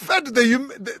 he fed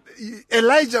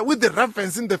Elijah with the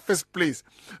ravens in the first place.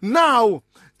 Now,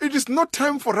 it is not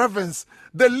time for ravens.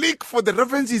 The leak for the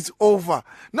ravens is over.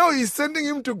 Now he's sending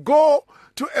him to go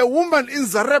to a woman in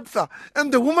Zarephath,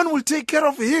 and the woman will take care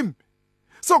of him.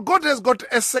 So God has got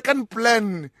a second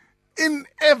plan in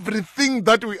everything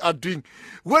that we are doing.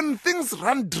 When things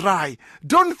run dry,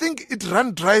 don't think it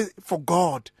ran dry for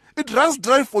God. It runs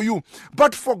dry for you.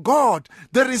 But for God,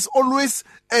 there is always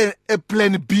a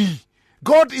plan B.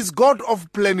 God is God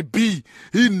of plan B.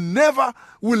 He never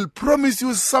will promise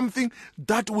you something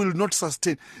that will not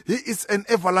sustain. He is an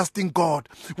everlasting God.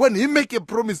 When he make a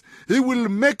promise, he will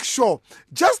make sure.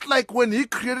 Just like when he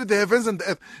created the heavens and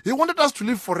the earth, he wanted us to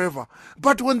live forever.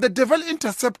 But when the devil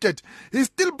intercepted, he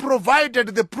still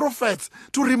provided the prophets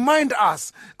to remind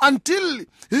us, until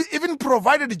he even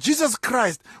provided Jesus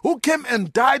Christ, who came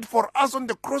and died for us on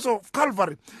the cross of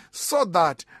Calvary, so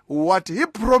that what he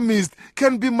promised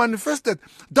can be manifested,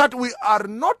 that we are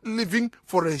not living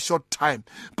for a short time,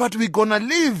 but we're gonna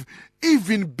live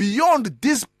even beyond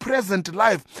this present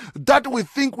life that we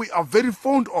think we are very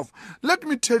fond of. Let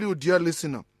me tell you, dear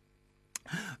listener,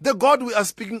 the God we are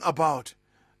speaking about,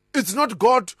 it's not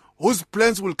God whose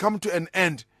plans will come to an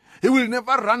end. He will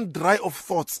never run dry of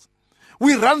thoughts.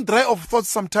 We run dry of thoughts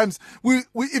sometimes. We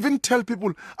even tell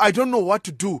people, I don't know what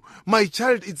to do. My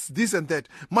child is this and that.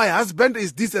 My husband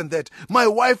is this and that. My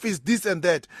wife is this and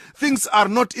that. Things are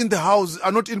not in the house,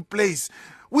 are not in place.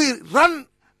 We run,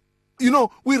 we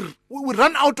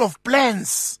run out of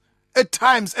plans at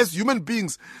times as human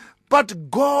beings.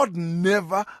 But God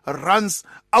never runs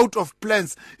out of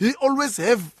plans. He always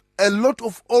have a lot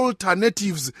of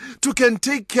alternatives to can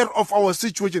take care of our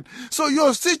situation. So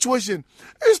your situation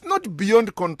is not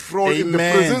beyond control. Amen. In the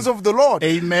presence of the Lord.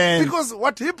 Amen. Because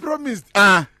what He promised,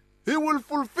 He will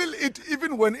fulfill it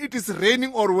even when it is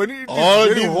raining or when it is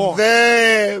very hot.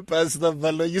 There, Pastor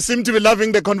Valo. You seem to be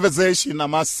loving the conversation, I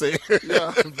must say.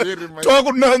 Yeah, very much. Talk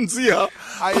Nansia.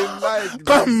 I like this.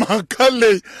 Come on,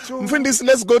 Kale. Mfundisi,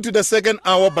 let's go to the second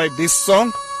hour by this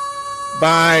song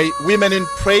by Women in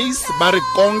Praise,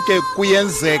 Barikonke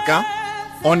Kuyenzeka,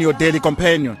 on your daily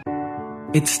companion.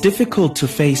 It's difficult to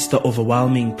face the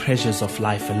overwhelming pressures of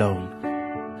life alone.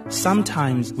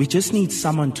 Sometimes we just need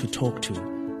someone to talk to,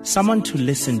 someone to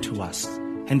listen to us.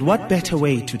 And what better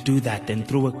way to do that than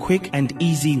through a quick and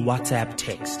easy WhatsApp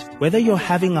text? Whether you're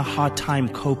having a hard time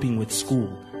coping with school,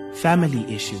 family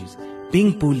issues,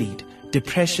 being bullied,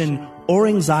 depression, or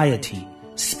anxiety,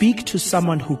 speak to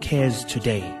someone who cares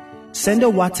today. Send a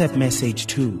WhatsApp message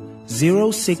to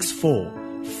 064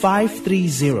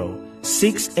 530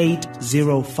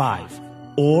 6805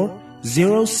 or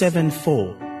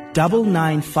 074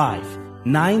 995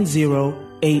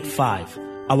 9085.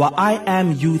 Our I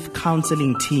Am Youth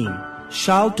Counseling team,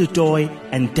 Charles Dudoy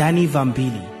and Danny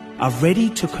Vambili, are ready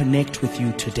to connect with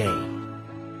you today.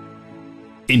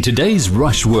 In today's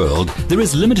rush world, there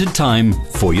is limited time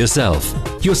for yourself.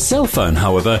 Your cell phone,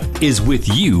 however, is with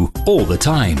you all the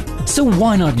time. So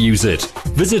why not use it?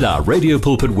 Visit our Radio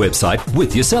Pulpit website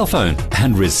with your cell phone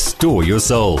and restore your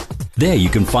soul. There you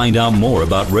can find out more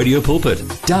about Radio Pulpit,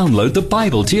 download the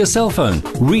Bible to your cell phone,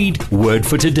 read Word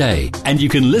for Today, and you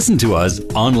can listen to us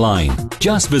online.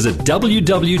 Just visit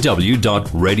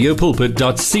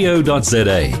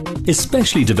www.radiopulpit.co.za,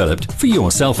 especially developed for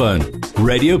your cell phone.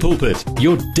 Radio Pulpit,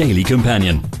 your daily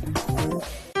companion.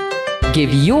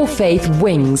 Give your faith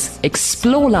wings.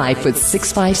 Explore life with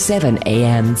 657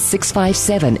 AM.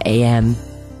 657 AM.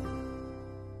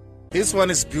 This one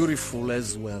is beautiful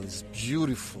as well. It's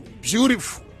beautiful.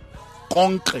 Beautiful.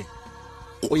 Konke.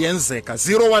 Kuyenzeka.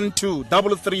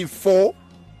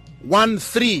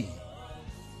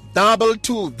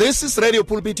 012-334-1322. This is Radio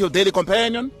Pulpit, your daily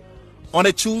companion, on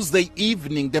a Tuesday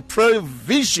evening, the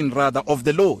provision rather of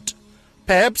the Lord.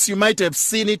 Perhaps you might have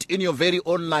seen it in your very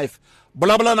own life.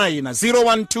 Blah blah naina.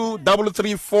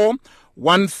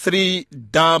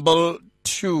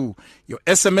 012-334-1322. Your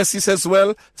SMS is as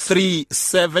well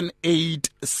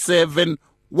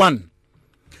 37871.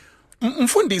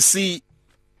 Mfundisi,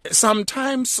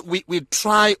 sometimes we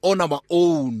try on our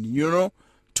own,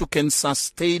 to can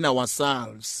sustain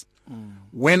ourselves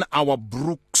when our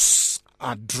brooks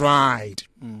are dried.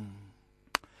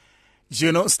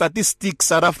 Statistics,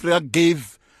 South Africa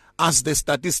gave us the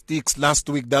statistics last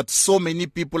week that so many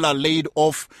people are laid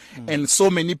off and so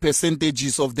many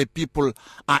percentages of the people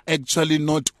are actually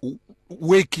not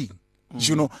working.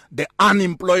 The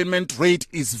unemployment rate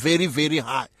is very, very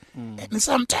high. And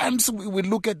sometimes we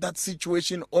look at that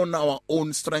situation on our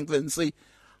own strength and say,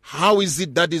 how is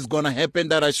it that is going to happen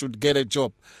that I should get a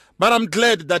job? But I'm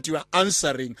glad that you are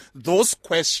answering those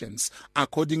questions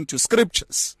according to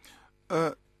scriptures.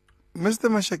 Mr.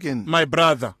 Mashakeni, my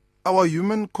brother, our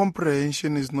human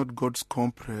comprehension is not God's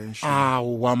comprehension.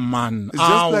 Man. It's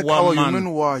just like our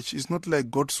human watch is not like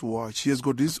God's watch. He has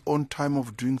got his own time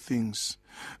of doing things.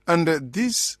 And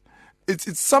it's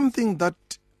something that,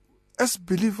 as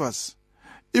believers,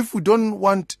 if we don't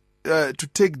want to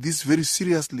take this very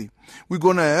seriously, we're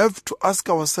going to have to ask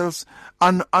ourselves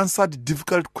unanswered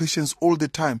difficult questions all the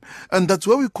time. And that's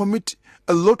where we commit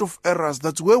a lot of errors.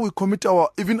 That's where we commit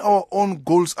even our own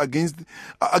goals against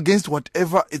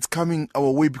whatever is coming our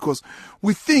way, because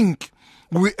we think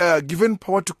we are given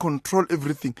power to control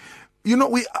everything.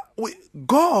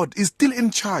 God is still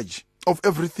in charge of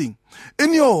everything.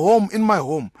 In your home, in my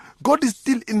home, God is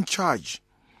still in charge.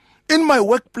 In my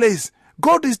workplace,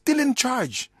 God is still in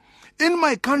charge. In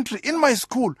my country, in my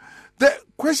school, the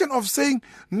question of saying,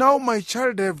 now my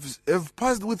child have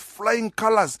passed with flying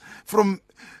colors from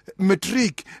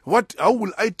matric, how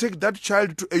will I take that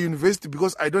child to a university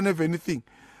because I don't have anything?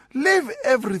 Leave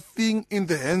everything in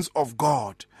the hands of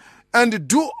God and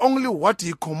do only what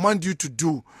He commands you to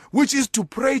do, which is to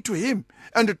pray to Him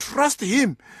and trust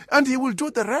Him, and He will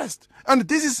do the rest. And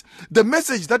this is the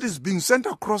message that is being sent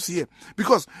across here,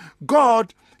 because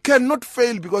God cannot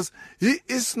fail, because He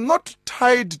is not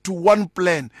tied to one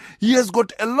plan. He has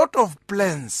got a lot of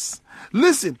plans.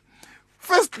 Listen,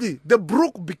 firstly, the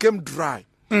brook became dry,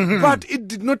 but it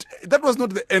did not. That was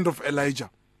not the end of Elijah.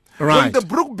 Right. When the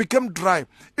brook became dry,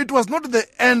 it was not the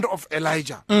end of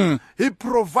Elijah. He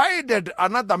provided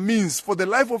another means for the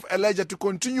life of Elijah to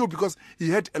continue because he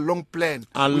had a long plan.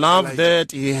 I with love Elijah.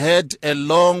 that. He had a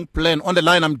long plan. On the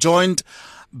line, I'm joined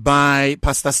by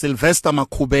Pastor Sylvester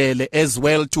Makhubele as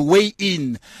well to weigh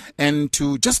in and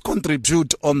to just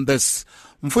contribute on this.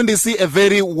 Mfundisi, a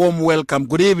very warm welcome.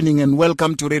 Good evening and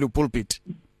welcome to Radio Pulpit.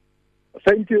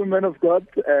 Thank you, man of God,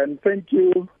 and thank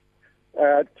you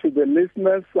to the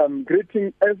listeners. I'm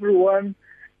greeting everyone,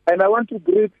 and I want to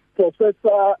greet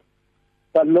Professor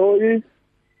Baloyi.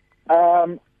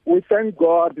 We thank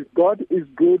God. God is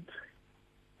good,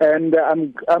 and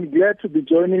I'm glad to be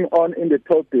joining on in the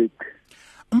topic.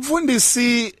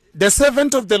 Mfundisi, the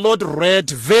servant of the Lord read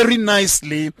very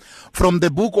nicely from the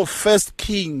book of 1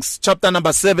 Kings, chapter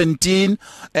number 17,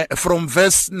 from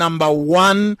verse number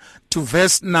 1 to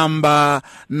verse number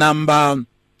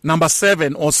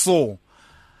 7 or so.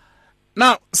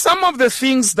 Now, some of the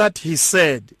things that he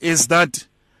said is that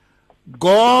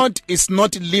God is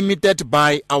not limited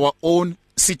by our own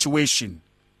situation.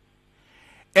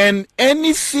 And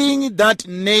anything that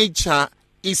nature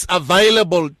is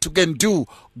available to can do,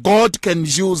 God can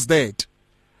use that.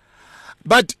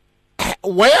 But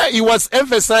where he was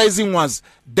emphasizing was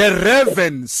the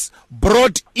ravens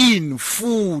brought in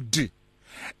food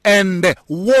and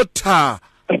water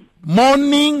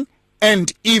morning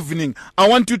and evening. I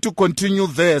want you to continue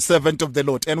there, servant of the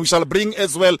Lord, and we shall bring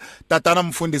as well Tatana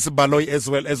Mfundisi Baloyi as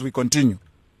well as we continue.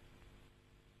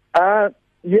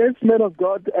 Yes, man of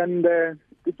God, and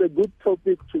it's a good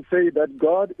topic to say that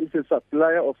God is a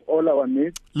supplier of all our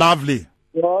needs. Lovely.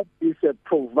 God is a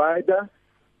provider.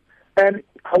 And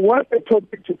I want a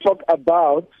topic to talk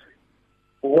about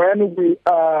when we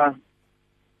are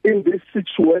in this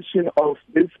situation of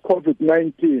this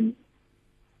COVID-19,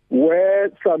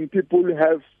 where some people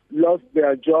have lost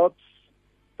their jobs,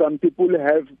 some people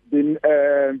have been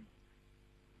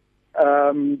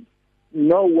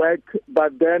no work,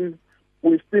 but then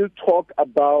we still talk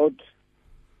about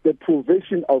the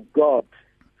provision of God,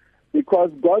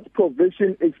 because God's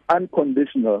provision is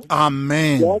unconditional.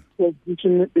 Amen. God's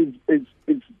provision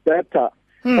is better.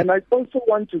 And I also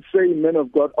want to say, men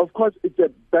of God, of course, it's a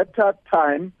better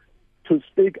time to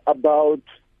speak about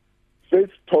this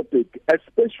topic,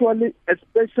 especially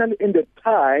in the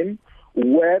time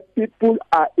where people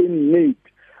are in need,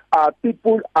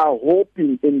 people are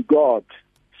hoping in God.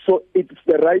 So it's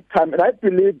the right time. And I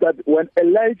believe that when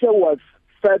Elijah was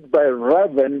fed by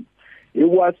raven, it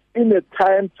was in a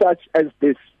time such as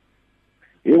this.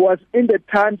 It was in the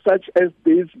time such as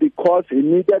this because he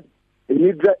needed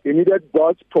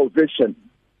God's provision.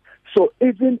 So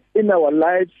even in our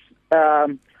lives,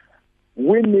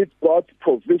 we need God's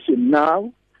provision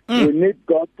now. We need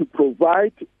God to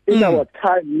provide in our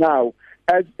time now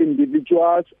as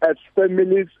individuals, as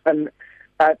families, and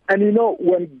you know,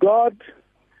 when God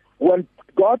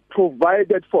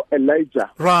provided for Elijah,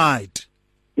 right,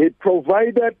 he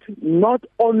provided not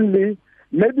only,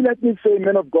 maybe let me say,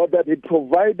 man of God, that he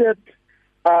provided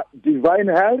divine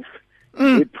health,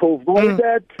 he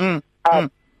provided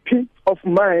peace of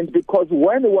mind, because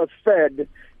when he was fed,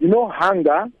 you know,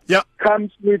 hunger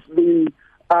comes with the,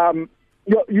 God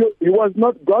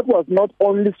was not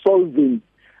only solving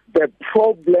the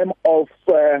problem of,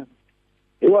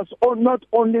 he was not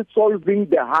only solving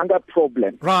the hunger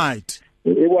problem. Right.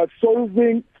 He was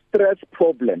solving stress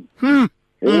problem.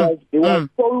 He was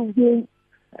solving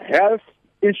health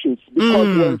issues,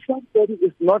 because when somebody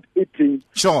is not eating,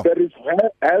 there is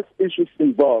health issues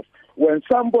involved. When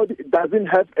somebody doesn't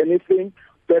have anything,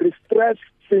 there is stress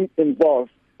thing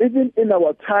involved. Even in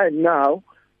our time now,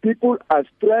 people are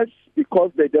stressed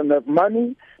because they don't have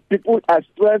money. People are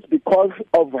stressed because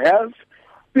of health.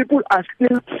 People are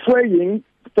still praying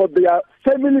for their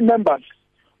family members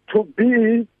to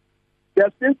be,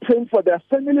 they're still praying for their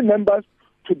family members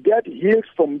to get healed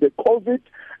from the COVID.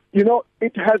 You know,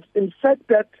 it has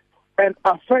infected and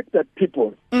affected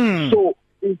people. So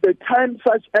in the time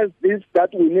such as this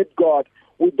that we need God,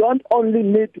 we don't only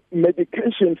need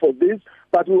medication for this,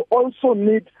 but we also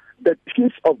need the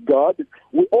peace of God.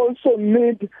 We also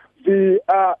need the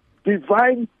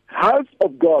divine health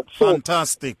of God. So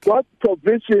fantastic. God's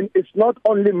provision is not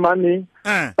only money,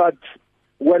 but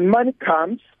when money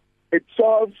comes, it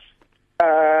solves,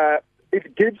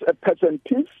 it gives a person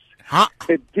peace.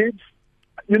 It gives,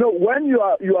 you know, when you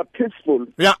are peaceful,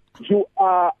 you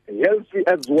are healthy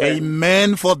as well.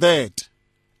 Amen for that.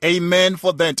 Amen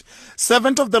for that.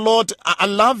 Servant of the Lord, I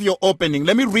love your opening.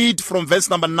 Let me read from verse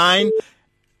number 9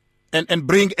 and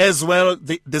bring as well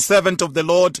the servant of the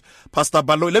Lord, Pastor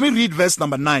Baloy. Let me read verse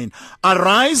number 9.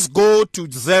 Arise, go to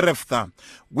Zarephath,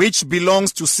 which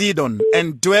belongs to Sidon,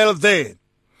 and dwell there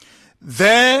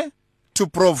to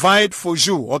provide for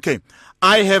you. Okay.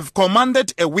 I have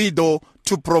commanded a widow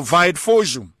to provide for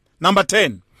you. Number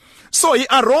 10. So he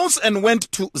arose and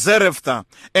went to Zarephath,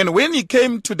 and when he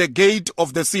came to the gate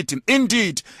of the city,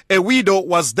 indeed, a widow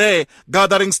was there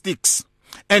gathering sticks.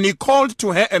 And he called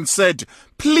to her and said,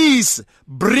 please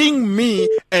bring me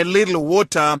a little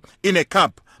water in a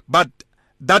cup, but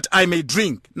that I may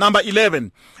drink. Number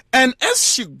 11. And as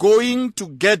she going to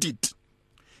get it,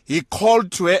 he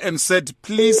called to her and said,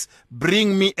 please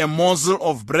bring me a morsel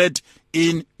of bread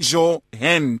in your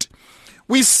hand.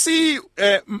 We see,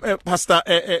 Pastor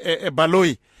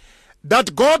Baloy,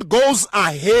 that God goes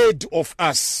ahead of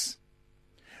us.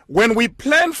 When we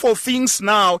plan for things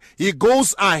now, he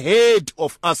goes ahead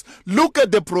of us. Look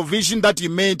at the provision that he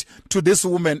made to this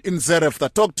woman in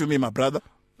Zarephath. Talk to me, my brother.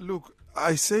 Look,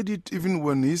 I said it even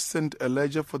when he sent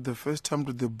Elijah for the first time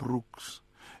to the brooks,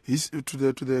 to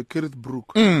the Kerith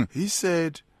brook. He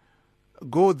said,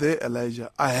 go there,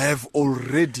 Elijah. I have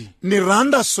already.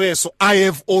 Niranda so I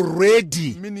have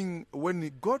already. Meaning,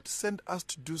 when God sent us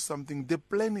to do something, the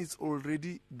plan is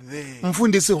already there.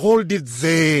 Mfundisi, hold it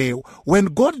there. When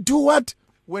God do what?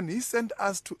 When he sent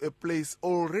us to a place,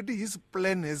 already his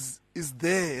plan is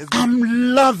there. I'm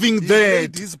loving that.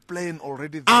 Made his plan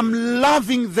already there. I'm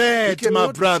loving that,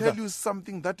 my brother. He cannot tell you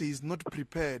something that he is not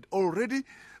prepared. Already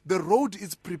the road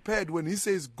is prepared when he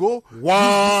says go.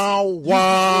 Wow.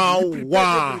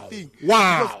 Everything.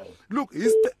 Because, look,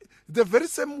 the very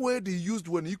same word he used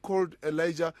when he called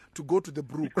Elijah to go to the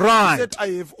brook. Right.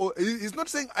 He said, he's not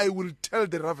saying I will tell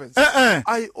the ravens.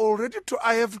 I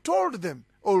have told them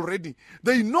already.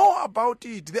 They know about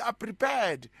it. They are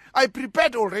prepared. I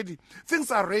prepared already. Things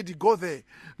are ready. Go there.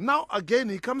 Now again,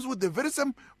 he comes with the very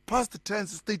same past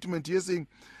tense statement here saying,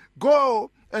 go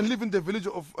and live in the village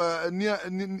of in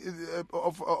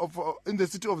the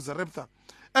city of Zarephath,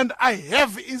 and I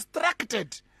have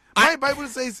instructed. My Bible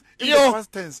says in the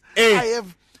past tense, I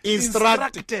have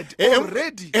instructed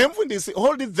already.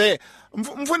 Hold it there.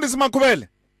 Mfundisi Makubele.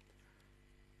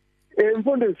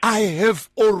 I have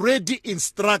already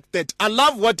instructed. I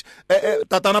love what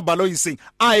Tatana Baloy is saying.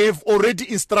 I have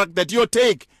already instructed. Your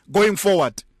take going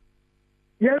forward.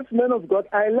 Yes, man of God.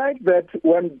 I like that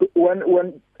when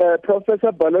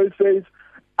Professor Baloy says,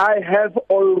 I have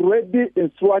already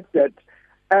instructed.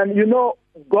 And you know,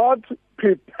 God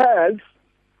prepares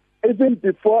even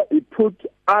before he put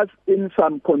us in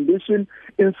some condition,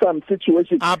 in some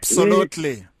situation.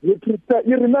 Absolutely. He prepared.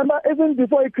 You remember, even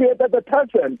before he created the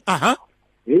person,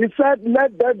 he said,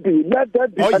 let that be, let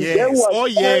that be. Oh, and yes. there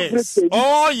was everything.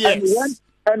 Oh, yes.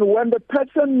 And when the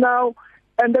person now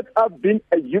ended up being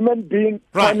a human being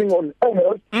coming on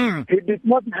earth,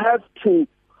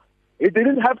 he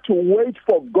didn't have to wait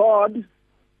for God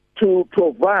to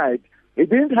provide. He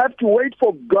didn't have to wait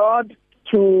for God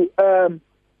to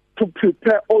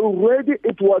prepare. Already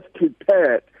it was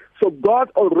prepared. So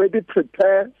God already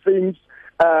prepared things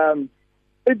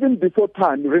even before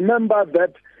time. Remember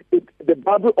that the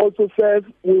Bible also says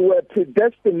we were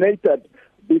predestinated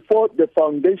before the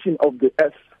foundation of the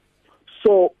earth.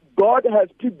 So God has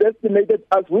predestinated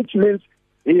us, which means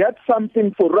he had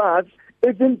something for us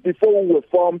even before we were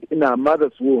formed in our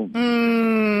mother's womb.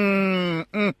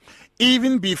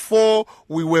 Even before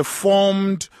we were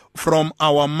formed from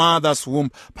our mother's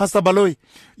womb. Pastor Baloy,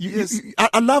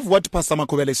 I love what Pastor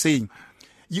Makubele is saying.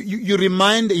 He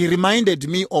reminded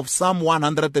me of Psalm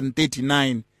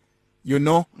 139. You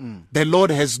know, the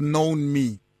Lord has known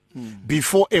me.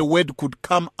 Before a word could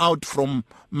come out from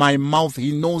my mouth,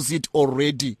 he knows it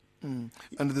already. And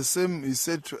the same he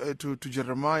said to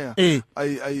Jeremiah,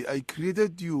 I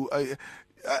created you,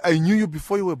 I knew you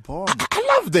before you were born.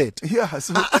 I love that. Yeah,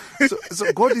 so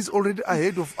God is already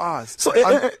ahead of us. So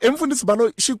Mfundisi Baloy,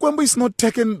 Shikwembu is not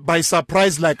taken by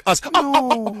surprise like us.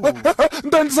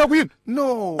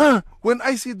 No. When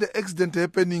I see the accident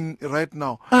happening right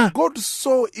now, God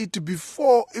saw it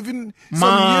before, even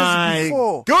some years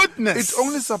before. Goodness. It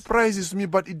only surprises me,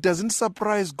 but it doesn't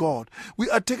surprise God. We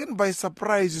are taken by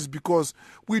surprises because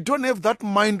we don't have that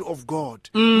mind of God.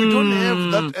 We don't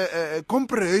have that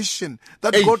comprehension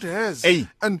that God has.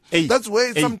 And that's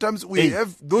why sometimes we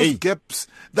have those gaps.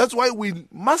 That's why we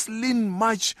must lean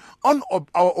much on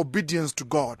our obedience to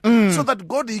God, so that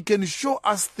God, he can show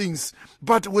us things.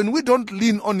 But when we don't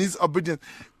lean on his obedience,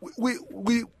 we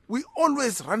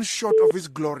always run short of his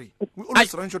glory.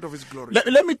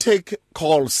 Let me take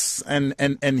calls and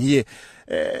hear.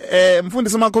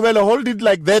 Mfundisi Makubele, hold it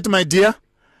like that, my dear.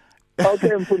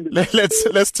 Okay,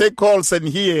 let's take calls and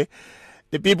hear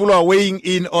the people who are weighing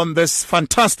in on this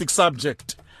fantastic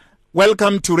subject.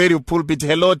 Welcome to Radio Pulpit.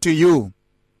 Hello to you.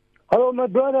 Hello, my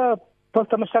brother,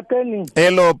 Pastor Mashakeni.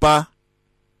 Hello, Pa.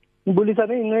 Pastor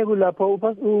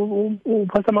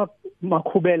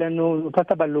Makhubela no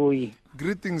Pastor Baloyi.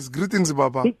 Greetings,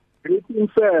 Baba. Greetings,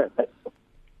 sir.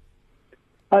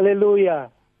 Hallelujah.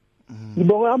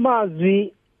 Ngibonga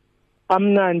amazwi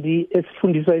amnandi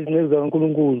esifundiswa izinto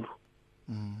zikaNkulunkulu.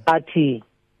 Athi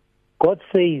God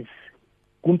says,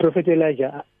 Prophet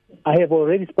Elijah, I have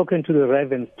already spoken to the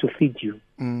ravens to feed you.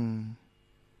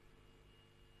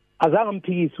 Azange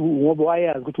mphikisi ngoba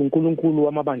wayazi ukuthi uNkulunkulu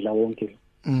wamabandla wonke.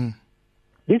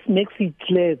 This makes it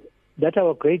clear that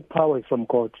our great power is from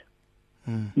God,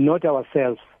 not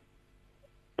ourselves.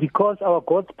 Because our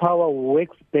God's power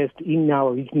works best in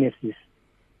our weaknesses.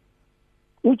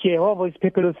 uJehova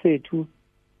isiphephelo sethu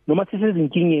noma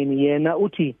sisezinkingeni yena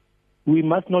uthi we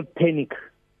must not panic,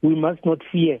 we must not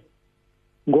fear.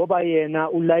 Ngoba yena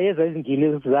ulayeza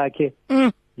izingili zakhe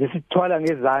zisithwala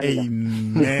ngezandla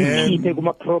sikhiphe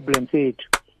kuma problems ethu.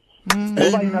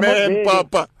 Amen,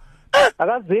 Papa.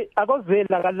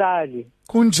 Akozela kalali.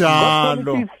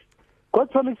 Kunjalo.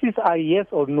 God promises are yes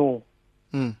or no.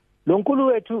 Lo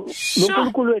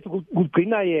nkulunkulu wethu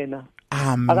kugcina yena.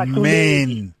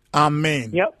 Amen.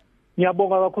 Amen.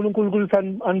 Ngiyabonga kakhulu uNkulunkulu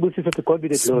anibusise to God be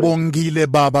the glory. Sibongile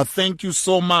Baba, thank you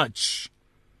so much.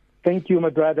 Thank you, my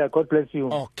brother. God bless you.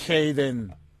 Okay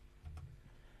then.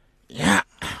 Yeah,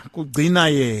 kugcina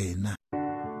yena.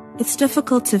 It's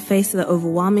difficult to face the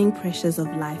overwhelming pressures of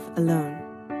life alone.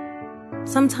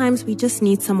 Sometimes we just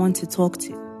need someone to talk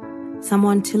to,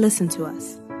 someone to listen to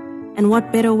us. And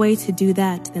what better way to do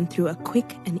that than through a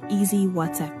quick and easy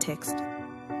WhatsApp text?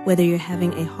 Whether you're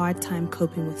having a hard time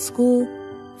coping with school,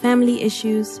 family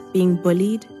issues, being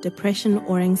bullied, depression,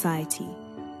 or anxiety,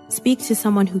 speak to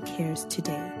someone who cares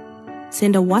today.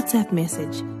 Send a WhatsApp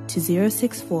message to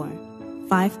 064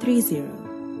 530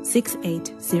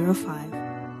 6805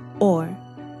 or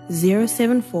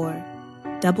 074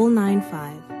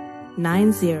 995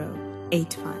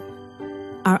 9085.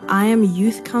 Our I Am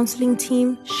Youth Counseling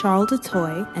team, Charles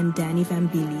DeToy and Danny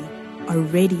Vambili, are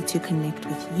ready to connect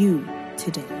with you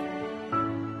today.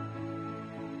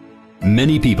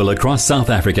 Many people across South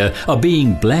Africa are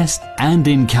being blessed and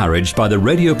encouraged by the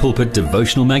Radio Pulpit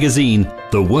devotional magazine,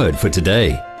 The Word for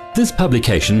Today. This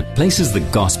publication places the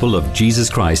gospel of Jesus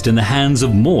Christ in the hands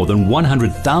of more than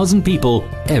 100,000 people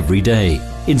every day,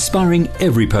 inspiring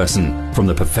every person, from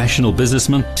the professional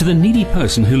businessman to the needy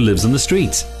person who lives on the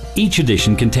streets. Each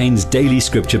edition contains daily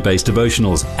scripture-based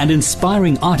devotionals and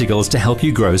inspiring articles to help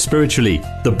you grow spiritually.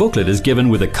 The booklet is given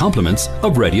with the compliments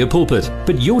of Radio Pulpit,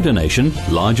 but your donation,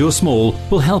 large or small,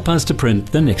 will help us to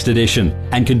print the next edition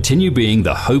and continue being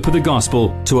the hope of the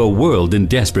gospel to a world in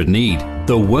desperate need.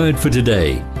 The Word for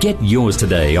Today. Get yours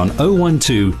today on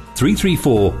 012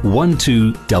 334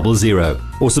 1200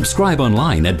 or subscribe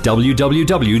online at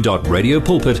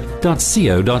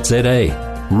www.radiopulpit.co.za.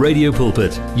 Radio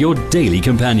Pulpit, your daily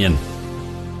companion.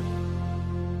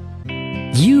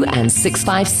 You and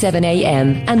 657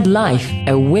 AM and life,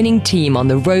 a winning team on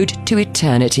the road to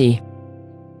eternity.